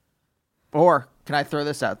 Or, can I throw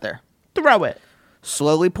this out there? Throw it.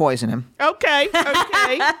 Slowly poison him. Okay.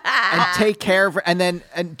 And take care of,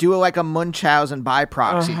 and do like a Munchausen by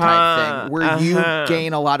proxy type thing, where you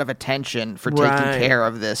gain a lot of attention for taking care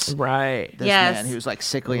of this man who's like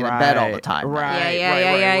sickly in bed all the time.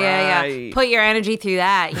 Yeah. Put your energy through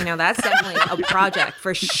that. You know, that's definitely a project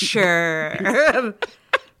for sure.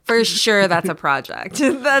 For sure, that's a project.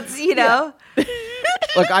 That's, you know.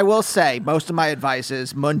 Look, I will say, most of my advice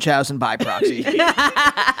is Munchausen by proxy.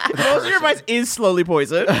 Most of your advice is slowly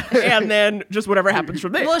poison, and then just whatever happens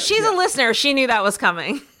from there. Well, she's a listener. She knew that was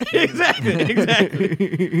coming.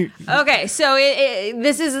 Exactly. Okay, so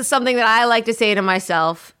this is something that I like to say to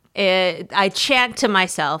myself. I chant to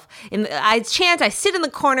myself. I sit in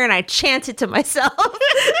the corner and I chant it to myself,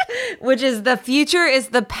 which is, the future is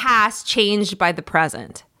the past changed by the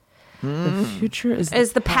present. The future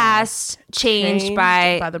is the past changed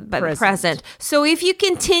by the present. So if you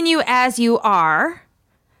continue as you are,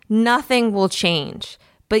 nothing will change.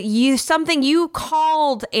 But something you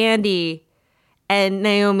called Andy and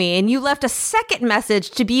Naomi, and you left a second message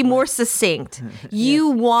to be more succinct. You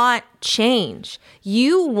want change.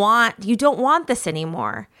 You don't want this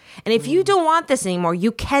anymore. And if you don't want this anymore,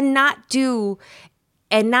 you cannot do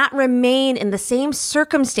and not remain in the same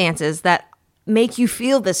circumstances that make you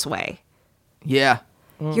feel this way. Yeah.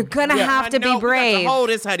 You're gonna have to be brave. Hold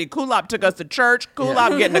this, honey. Kulop took us to church.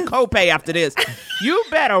 Kulop getting a copay after this. You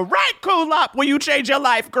better write Kulop when you change your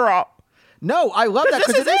life, girl. No, I love that.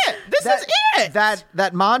 This is it. This is it.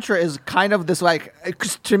 That mantra is kind of this, like,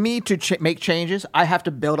 'cause to me, to make changes, I have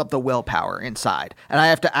to build up the willpower inside, and I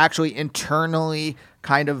have to actually internally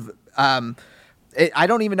kind of. I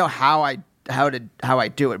don't even know how I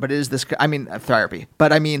do it, but it is this. I mean, therapy.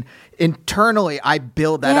 But I mean, internally, I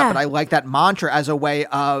build that up, and I like that mantra as a way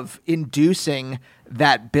of inducing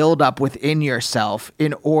that build up within yourself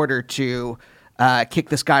in order to kick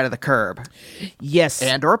this guy to the curb. Yes,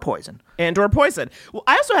 or poison. Well,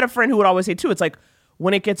 I also had a friend who would always say too, it's like,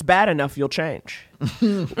 when it gets bad enough, you'll change.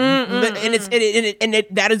 And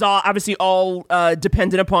that is all obviously all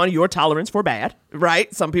dependent upon your tolerance for bad,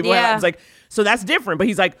 right? Some people have, it's like, so that's different. But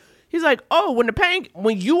he's like, oh,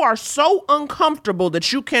 when you are so uncomfortable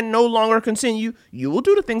that you can no longer continue, you will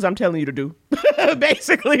do the things I'm telling you to do.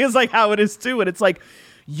 Basically, is like how it is too. And it's like,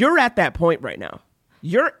 you're at that point right now.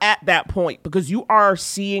 You're at that point because you are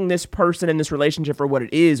seeing this person in this relationship for what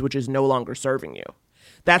it is, which is no longer serving you.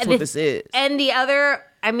 That's what this is. And the other,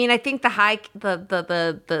 I mean, I think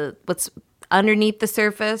the what's underneath the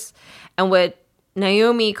surface and what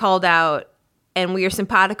Naomi called out and we are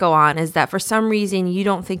simpatico on is that for some reason you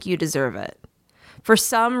don't think you deserve it. For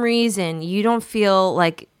some reason you don't feel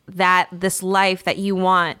like that this life that you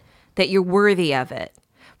want, that you're worthy of it.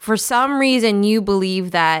 For some reason you believe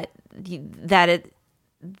that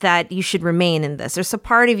you should remain in this. There's a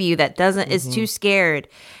part of you that is too scared.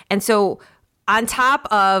 And so on top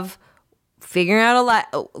of figuring out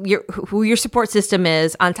who your support system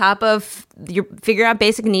is, on top of figuring out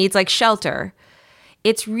basic needs like shelter,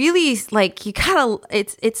 it's really like you gotta.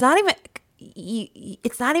 It's not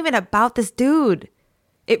even about this dude.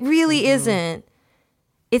 It really isn't.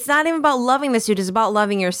 It's not even about loving this dude. It's about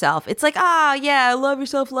loving yourself. It's like, love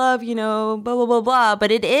yourself, love, blah blah blah blah.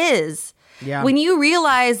 But it is. Yeah. When you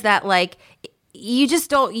realize that, like, you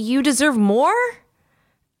deserve more.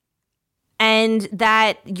 And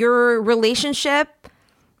that your relationship,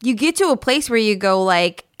 you get to a place where you go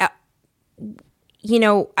like, I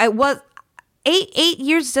was 8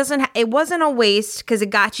 years it wasn't a waste because it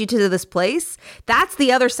got you to this place. That's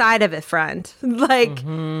the other side of it, friend. Like,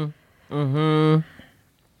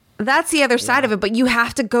 that's the other side of it. But you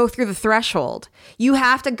have to go through the threshold. You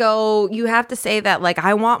have to say that, like,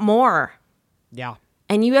 I want more. Yeah.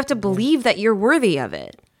 And you have to believe that you're worthy of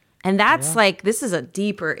it. And that's like, this is a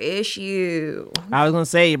deeper issue. I was going to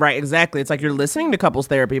say, right, exactly. It's like you're listening to couples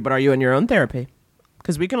therapy, but are you in your own therapy?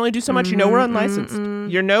 Because we can only do so much. We're unlicensed.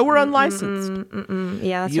 We're unlicensed.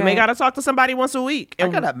 Yeah, that's You right. may got to talk to somebody once a week. I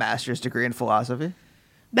got a master's degree in philosophy.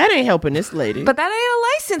 That ain't helping this lady. But that ain't a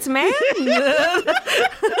license, man.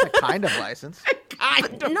 It's a kind of license.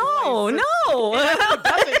 No. It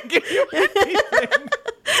doesn't give you anything.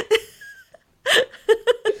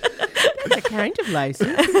 That's a kind of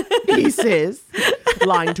license, he says,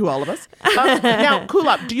 lying to all of us. Now, cool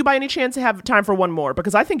up. Do you by any chance have time for one more?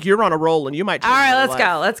 Because I think you're on a roll and you might change All right, another let's life.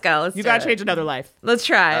 go. Let's go. Let's You do got to it. change another life. Let's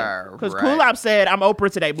try. Because Cool Up said, I'm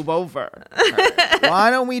Oprah today. Move over.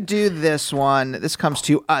 Why don't we do this one? This comes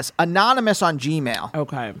to us. Anonymous on Gmail.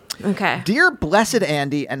 Okay. Okay. Dear Blessed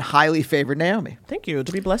Andy and highly favored Naomi. Thank you.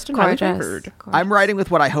 To be blessed and highly Gorgeous. favored. I'm writing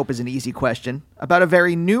with what I hope is an easy question about a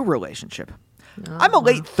very new relationship. I'm a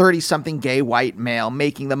late 30-something gay white male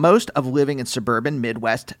making the most of living in suburban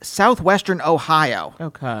Midwest, southwestern Ohio.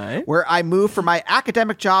 Okay. Where I moved for my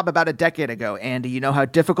academic job about a decade ago. Andy, you know how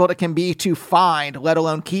difficult it can be to find, let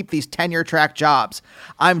alone keep these tenure-track jobs.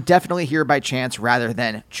 I'm definitely here by chance rather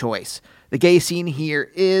than choice. The gay scene here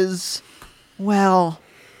is, well,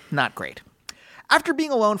 not great. After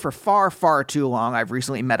being alone for far, far too long, I've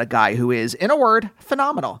recently met a guy who is, in a word,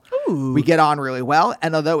 phenomenal. Ooh. We get on really well,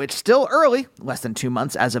 and although it's still early, less than 2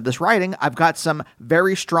 months as of this writing, I've got some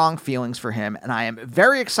very strong feelings for him, and I am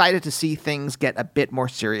very excited to see things get a bit more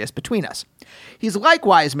serious between us. He's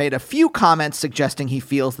likewise made a few comments suggesting he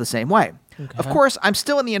feels the same way. Okay. Of course, I'm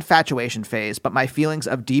still in the infatuation phase, but my feelings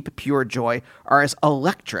of deep, pure joy are as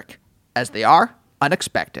electric as they are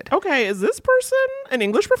unexpected. Okay, is this person an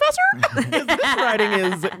English professor? This writing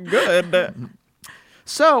is good.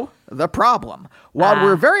 So, the problem. While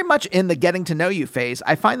we're very much in the getting to know you phase,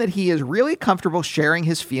 I find that he is really comfortable sharing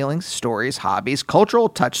his feelings, stories, hobbies, cultural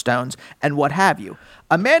touchstones, and what have you.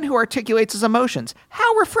 A man who articulates his emotions.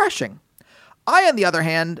 How refreshing. I, on the other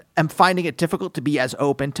hand, am finding it difficult to be as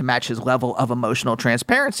open to match his level of emotional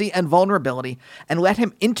transparency and vulnerability and let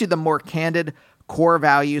him into the more candid core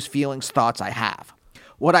values, feelings, thoughts I have.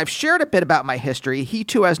 What I've shared a bit about my history, he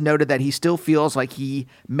too has noted that he still feels like he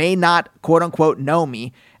may not, quote unquote, know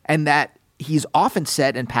me, and that he's often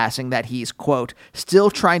said in passing that he's, quote,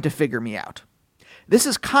 still trying to figure me out. This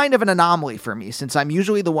is kind of an anomaly for me since I'm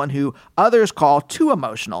usually the one who others call too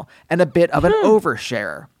emotional and a bit of an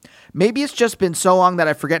oversharer. Maybe it's just been so long that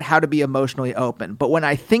I forget how to be emotionally open, but when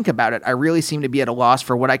I think about it, I really seem to be at a loss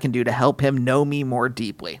for what I can do to help him know me more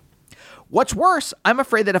deeply. What's worse, I'm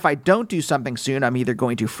afraid that if I don't do something soon, I'm either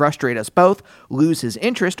going to frustrate us both, lose his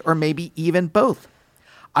interest, or maybe even both.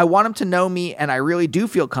 I want him to know me, and I really do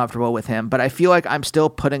feel comfortable with him, but I feel like I'm still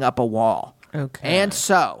putting up a wall. Okay. And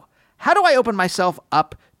so, how do I open myself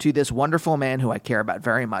up to this wonderful man who I care about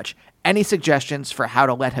very much? Any suggestions for how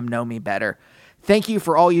to let him know me better? Thank you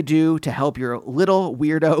for all you do to help your little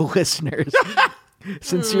weirdo listeners.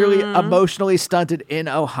 Sincerely, emotionally stunted in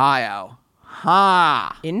Ohio.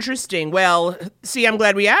 Ha! Interesting. Well, see, I'm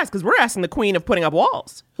glad we asked because we're asking the queen of putting up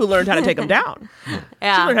walls who learned how to take them down. She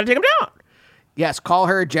learned how to take them down. Yes, call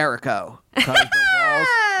her Jericho. 'Cause the walls,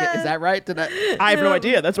 is that right? I have no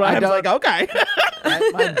idea. That's why I was like, okay.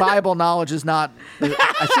 My Bible knowledge is not.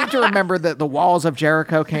 I seem to remember that the walls of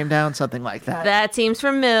Jericho came down, something like that. That seems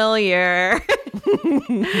familiar.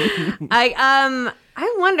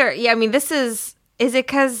 I wonder. Yeah, I mean, is it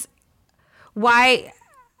because why?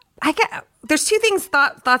 There's two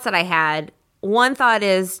thoughts that I had. One thought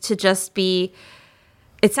is to just be.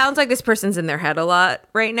 It sounds like this person's in their head a lot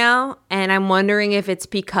right now, and I'm wondering if it's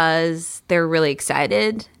because they're really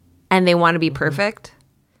excited and they want to be perfect.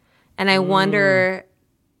 And I wonder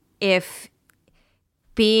if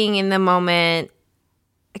being in the moment,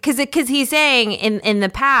 because he's saying in the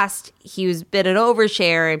past he was a bit an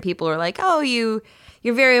overshare, and people are like, "Oh, you're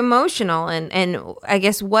very emotional," and I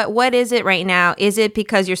guess what is it right now? Is it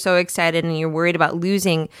because you're so excited and you're worried about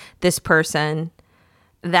losing this person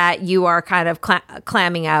that you are kind of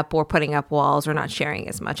clamming up or putting up walls or not sharing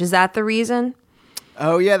as much? Is that the reason?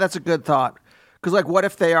 Oh, yeah, that's a good thought. Because, like, what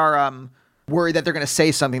if they are worried that they're going to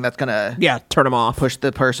say something that's going to turn them off, push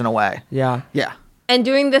the person away? Yeah. And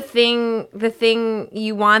doing the thing,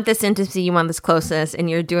 you want this intimacy, you want this closeness, and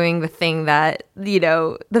you're doing the thing that,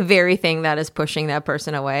 the very thing that is pushing that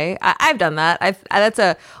person away. I've done that. That's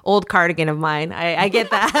a old cardigan of mine. I get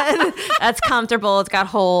that. That's comfortable. It's got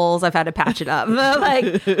holes. I've had to patch it up.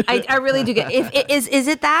 Like, I really do get. Is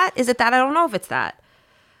it that? Is it that? I don't know if it's that.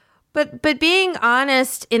 But being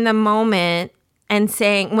honest in the moment and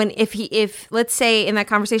saying if let's say in that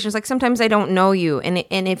conversation, it's like, sometimes I don't know you, and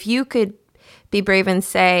if you could be brave and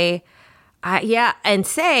say, I'm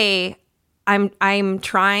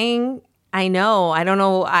trying. I know. I don't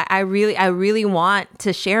know. I really want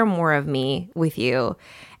to share more of me with you,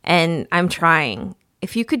 and I'm trying.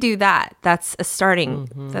 If you could do that, that's a starting.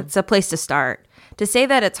 That's a place to start. To say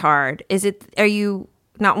that it's hard, are you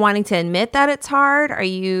not wanting to admit that it's hard?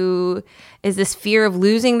 Is this fear of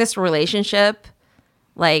losing this relationship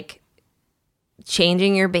like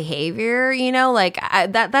changing your behavior? Like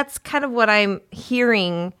that's kind of what I'm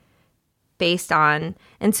hearing based on.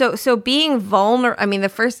 And so being vulnerable, I mean, the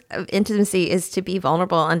first of intimacy is to be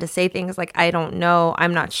vulnerable and to say things like, I don't know,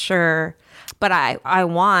 I'm not sure, but I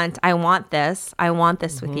want this. I want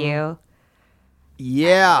this with you.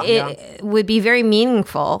 Yeah. It would be very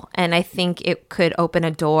meaningful. And I think it could open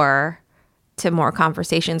a door to more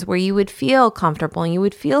conversations where you would feel comfortable and you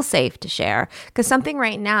would feel safe to share. Because something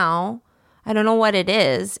right now, I don't know what it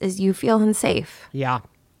is you feel unsafe. Yeah.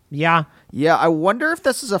 I wonder if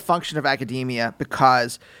this is a function of academia,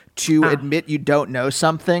 because to admit you don't know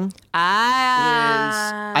something is,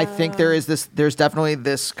 I think there's definitely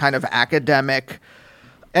this kind of academic,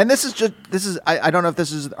 and I don't know if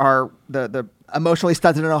this is the emotionally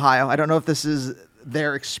stunted in Ohio. I don't know if this is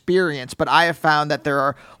their experience, but I have found that there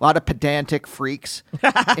are a lot of pedantic freaks in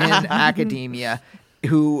academia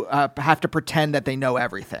who have to pretend that they know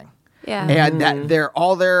everything. Yeah. And that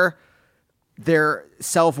their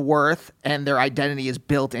self-worth and their identity is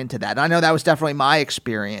built into that. And I know that was definitely my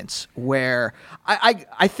experience, where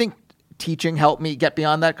I think teaching helped me get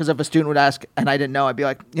beyond that, because if a student would ask and I didn't know, I'd be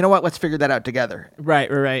like, you know what, let's figure that out together. Right.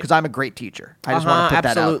 Because I'm a great teacher. I just want to put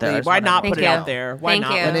that out there. Why not put it out there? Why Thank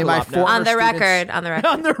not? you. Any of my former on the students- record. On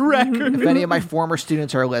the record. If any of my former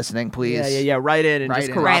students are listening, please. Yeah. Write in and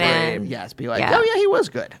just corroborate. Write in. Yes, be like, Yeah. oh yeah, he was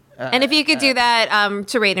good. And if you could do that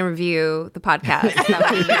to rate and review the podcast,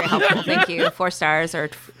 that would be very helpful. Thank you. 4 stars or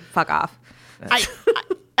fuck off.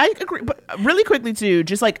 I agree, but really quickly too,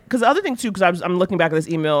 just like, because the other thing too, because I'm looking back at this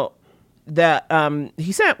email that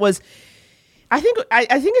he sent was, I think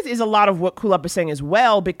it is a lot of what Kulap is saying as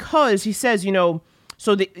well, because he says,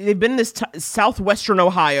 so they've been in this southwestern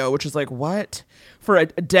Ohio, which is like, what? For a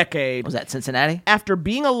decade. Was that Cincinnati? After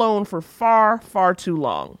being alone for far, far too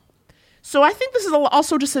long. So I think this is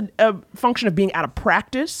also just a function of being out of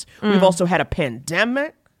practice. We've also had a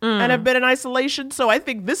pandemic and have been in isolation. So I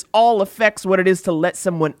think this all affects what it is to let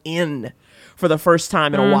someone in for the first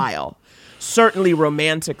time in a while. Certainly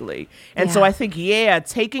romantically. And so I think,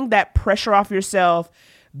 taking that pressure off yourself,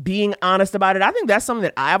 being honest about it. I think that's something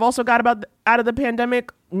that I've also got out of the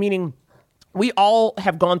pandemic, meaning we all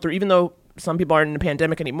have gone through, even though some people aren't in the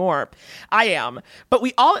pandemic anymore. I am. But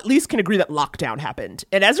we all at least can agree that lockdown happened.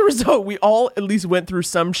 And as a result, we all at least went through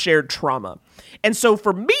some shared trauma. And so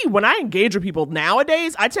for me, when I engage with people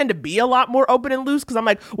nowadays, I tend to be a lot more open and loose, because I'm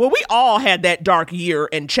like, well, we all had that dark year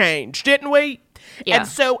and change, didn't we? Yeah. And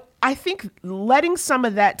so I think letting some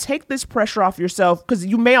of that, take this pressure off yourself, because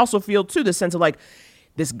you may also feel too the sense of like,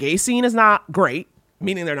 this gay scene is not great,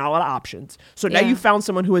 meaning there are not a lot of options. So now you found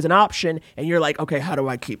someone who is an option, and you're like, okay, how do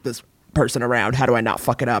I keep this person around? How do I not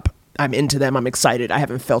fuck it up? I'm into them. I'm excited. I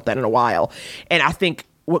haven't felt that in a while. And I think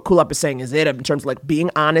what Kulap is saying is it, in terms of like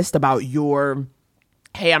being honest about your,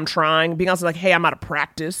 hey, I'm trying, being honest, like, hey, I'm out of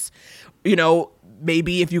practice.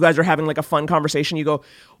 Maybe if you guys are having like a fun conversation, you go,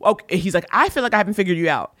 okay, he's like, I feel like I haven't figured you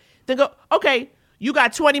out. Then go, okay, you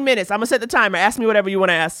got 20 minutes. I'm gonna set the timer. Ask me whatever you want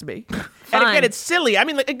to ask me. And again, it's silly. I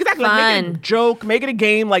mean, like, exactly. Like, make it a joke, make it a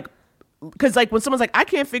game. Like, because like when someone's like, I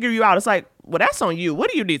can't figure you out, it's like, well, that's on you.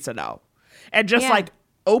 What do you need to know? And just like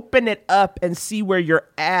open it up and see where you're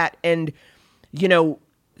at, and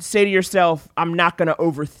say to yourself, I'm not gonna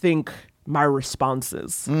overthink my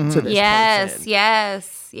responses to this person. Yes.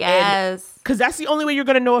 Because that's the only way you're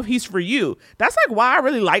going to know if he's for you. That's like why I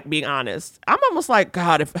really like being honest. I'm almost like,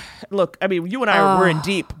 God, look, I mean, you and I we're in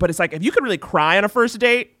deep, but it's like, if you could really cry on a first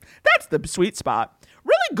date, that's the sweet spot.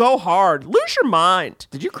 Really go hard. Lose your mind.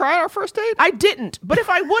 Did you cry on our first date? I didn't. But if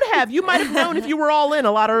I would have, you might have known if you were all in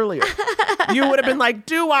a lot earlier. You would have been like,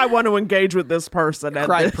 do I want to engage with this person?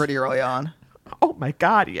 Cried pretty early on. Oh my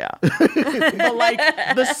God, yeah. But like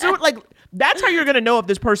that's how you're gonna know if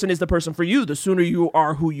this person is the person for you. The sooner you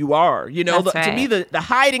are who you are, To me, the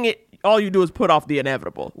hiding it, all you do is put off the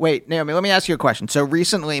inevitable. Wait, Naomi, let me ask you a question. So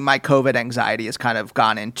recently, my COVID anxiety has kind of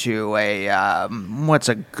gone into a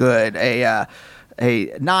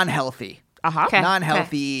non-healthy.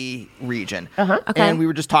 Non-healthy region. And we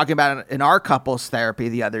were just talking about it in our couples therapy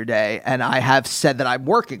the other day, and I have said that I'm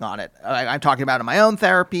working on it. I'm talking about it in my own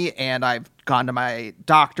therapy, and I've gone to my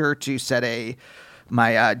doctor to set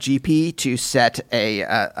my GP to set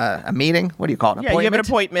a meeting. What do you call it? An appointment? You have an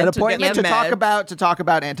appointment. An appointment to talk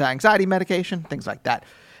about anti-anxiety medication, things like that.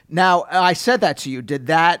 Now, I said that to you. Did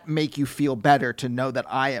that make you feel better to know that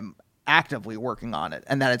I am actively working on it,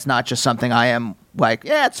 and that it's not just something I am like,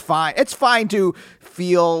 yeah, it's fine. It's fine to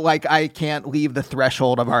feel like I can't leave the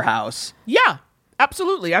threshold of our house. Yeah,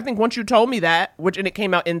 absolutely. I think once you told me that, and it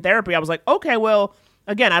came out in therapy, I was like, okay, well,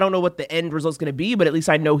 Again, I don't know what the end result's going to be, but at least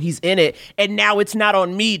I know he's in it. And now it's not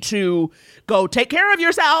on me to go take care of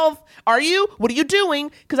yourself. Are you? What are you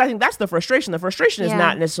doing? Because I think that's the frustration. The frustration is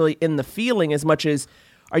not necessarily in the feeling as much as,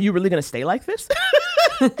 are you really going to stay like this?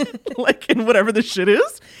 Like in whatever the shit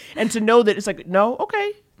is. And to know that it's like, no,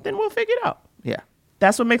 okay, then we'll figure it out. Yeah.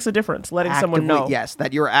 That's what makes a difference. Letting someone know. Yes,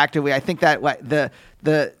 that you're actively, I think that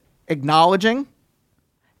the acknowledging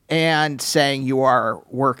and saying you are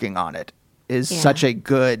working on it is such a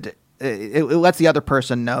good, it lets the other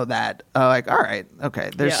person know that, like, all right, okay,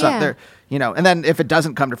 there's some there, you know, and then if it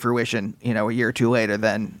doesn't come to fruition, you know, a year or two later,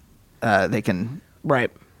 then they can,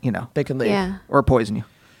 you know, they can leave or poison you.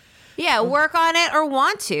 Yeah, work on it or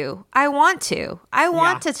want to. I want to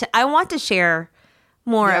share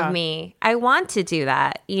more of me. I want to do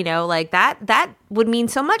that. You know, like that would mean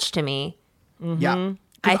so much to me. Mm-hmm. Yeah.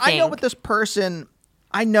 I know what this person,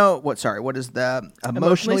 what is the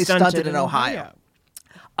emotionally stunted in Ohio.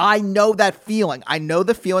 I know that feeling. I know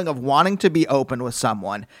the feeling of wanting to be open with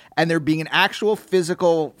someone and there being an actual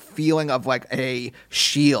physical feeling of like a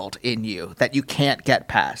shield in you that you can't get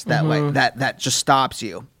past, that like that just stops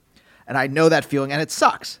you. And I know that feeling, and it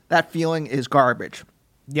sucks. That feeling is garbage.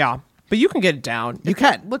 Yeah. But you can get it down. You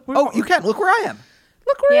can. You can. Look where I am.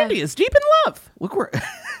 Look where Andy is, deep in love. Look where...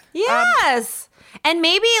 Yes. And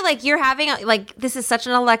maybe like you're having, like, this is such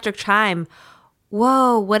an electric time.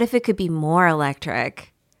 Whoa, what if it could be more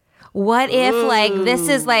electric? What if like this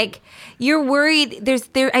is like you're worried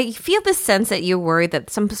I feel this sense that you're worried that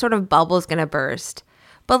some sort of bubble is going to burst.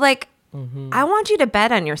 But like I want you to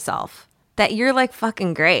bet on yourself that you're like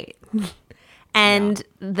fucking great. And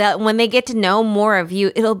that when they get to know more of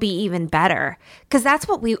you, it'll be even better. Because that's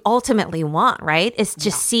what we ultimately want, right? Is to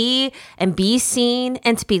see and be seen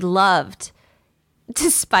and to be loved.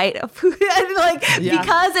 Despite of who,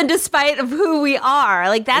 because and despite of who we are,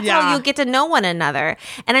 like that's how you'll get to know one another.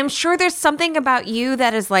 And I'm sure there's something about you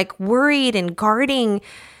that is like worried and guarding,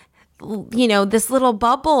 you know, this little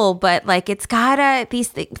bubble. But like it's gotta these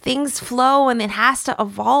things flow and it has to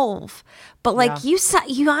evolve. But like you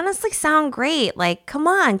honestly sound great. Like come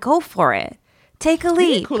on, go for it. Take a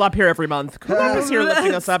lead. Cool Up here every month. Cool Up is here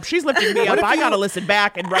lifting us up. She's lifting me up. I got to listen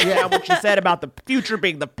back and write down what she said about the future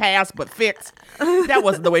being the past but fixed. That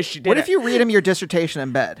wasn't the way she did it. What if you read him your dissertation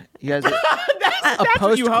in bed? You guys, a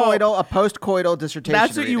post-coital dissertation.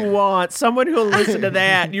 That's what you want. Someone who'll listen to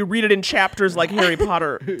that. You read it in chapters like Harry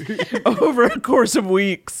Potter over a course of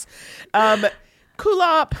weeks. Cool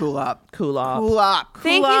up.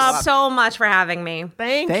 Thank you so much for having me.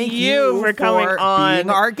 Thank you for coming on.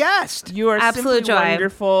 Being our guest. You are absolute simply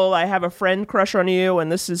wonderful. I have a friend crush on you,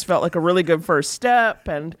 and this has felt like a really good first step.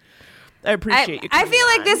 And I appreciate you. I feel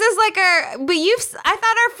like this is like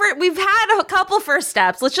we've had a couple first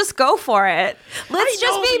steps. Let's just go for it. Let's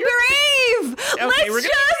just be brave. Okay, we're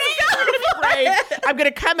gonna be brave. I'm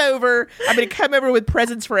gonna come over with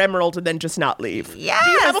presents for Emerald and then just not leave. Yes.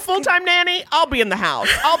 Do you have a full-time nanny? I'll be in the house.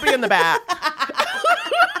 I'll be in the back.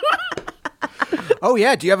 Oh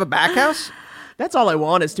yeah. Do you have a back house? That's all I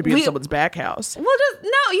want is to be in someone's back house. Well,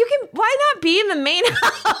 you can. Why not be in the main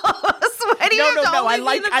house? Why do you have to always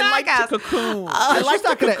be in the back house? To cocoon. I like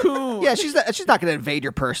to cocoon. Yeah, she's not gonna invade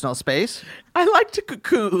your personal space. I like to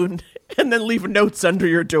cocoon and then leave notes under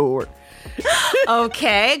your door.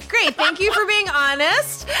 Okay, great. Thank you for being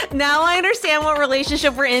honest. Now I understand what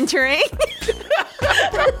relationship we're entering.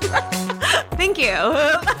 Thank you.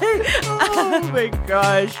 Oh my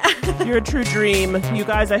gosh. You're a true dream. You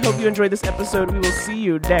guys, I hope you enjoyed this episode. We will see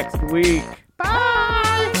you next week.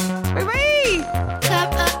 Bye. Bye-bye.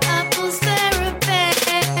 Couples therapy.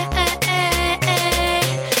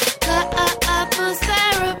 Couples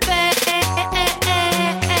therapy.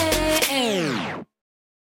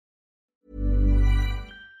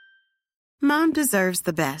 Mom deserves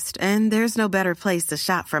the best, and there's no better place to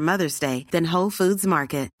shop for Mother's Day than Whole Foods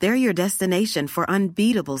Market. They're your destination for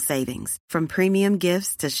unbeatable savings, from premium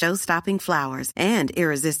gifts to show-stopping flowers and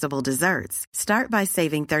irresistible desserts. Start by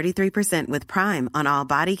saving 33% with Prime on all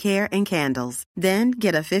body care and candles. Then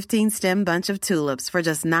get a 15-stem bunch of tulips for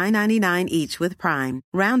just $9.99 each with Prime.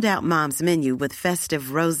 Round out Mom's menu with festive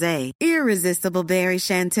rosé, irresistible berry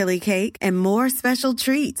chantilly cake, and more special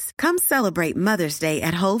treats. Come celebrate Mother's Day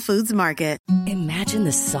at Whole Foods Market. Imagine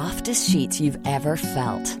the softest sheets you've ever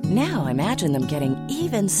felt. Now imagine them getting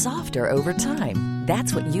even softer over time.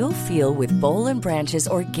 That's what you'll feel with Boll & Branch's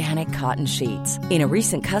organic cotton sheets. In a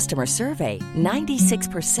recent customer survey,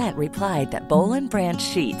 96% replied that Boll & Branch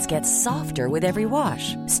sheets get softer with every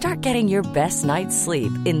wash. Start getting your best night's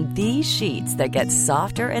sleep in these sheets that get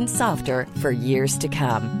softer and softer for years to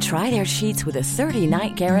come. Try their sheets with a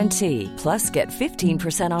 30-night guarantee. Plus, get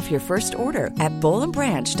 15% off your first order at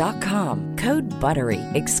BollandBranch.com. Code BUTTERY.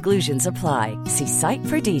 Exclusions apply. See site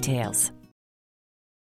for details.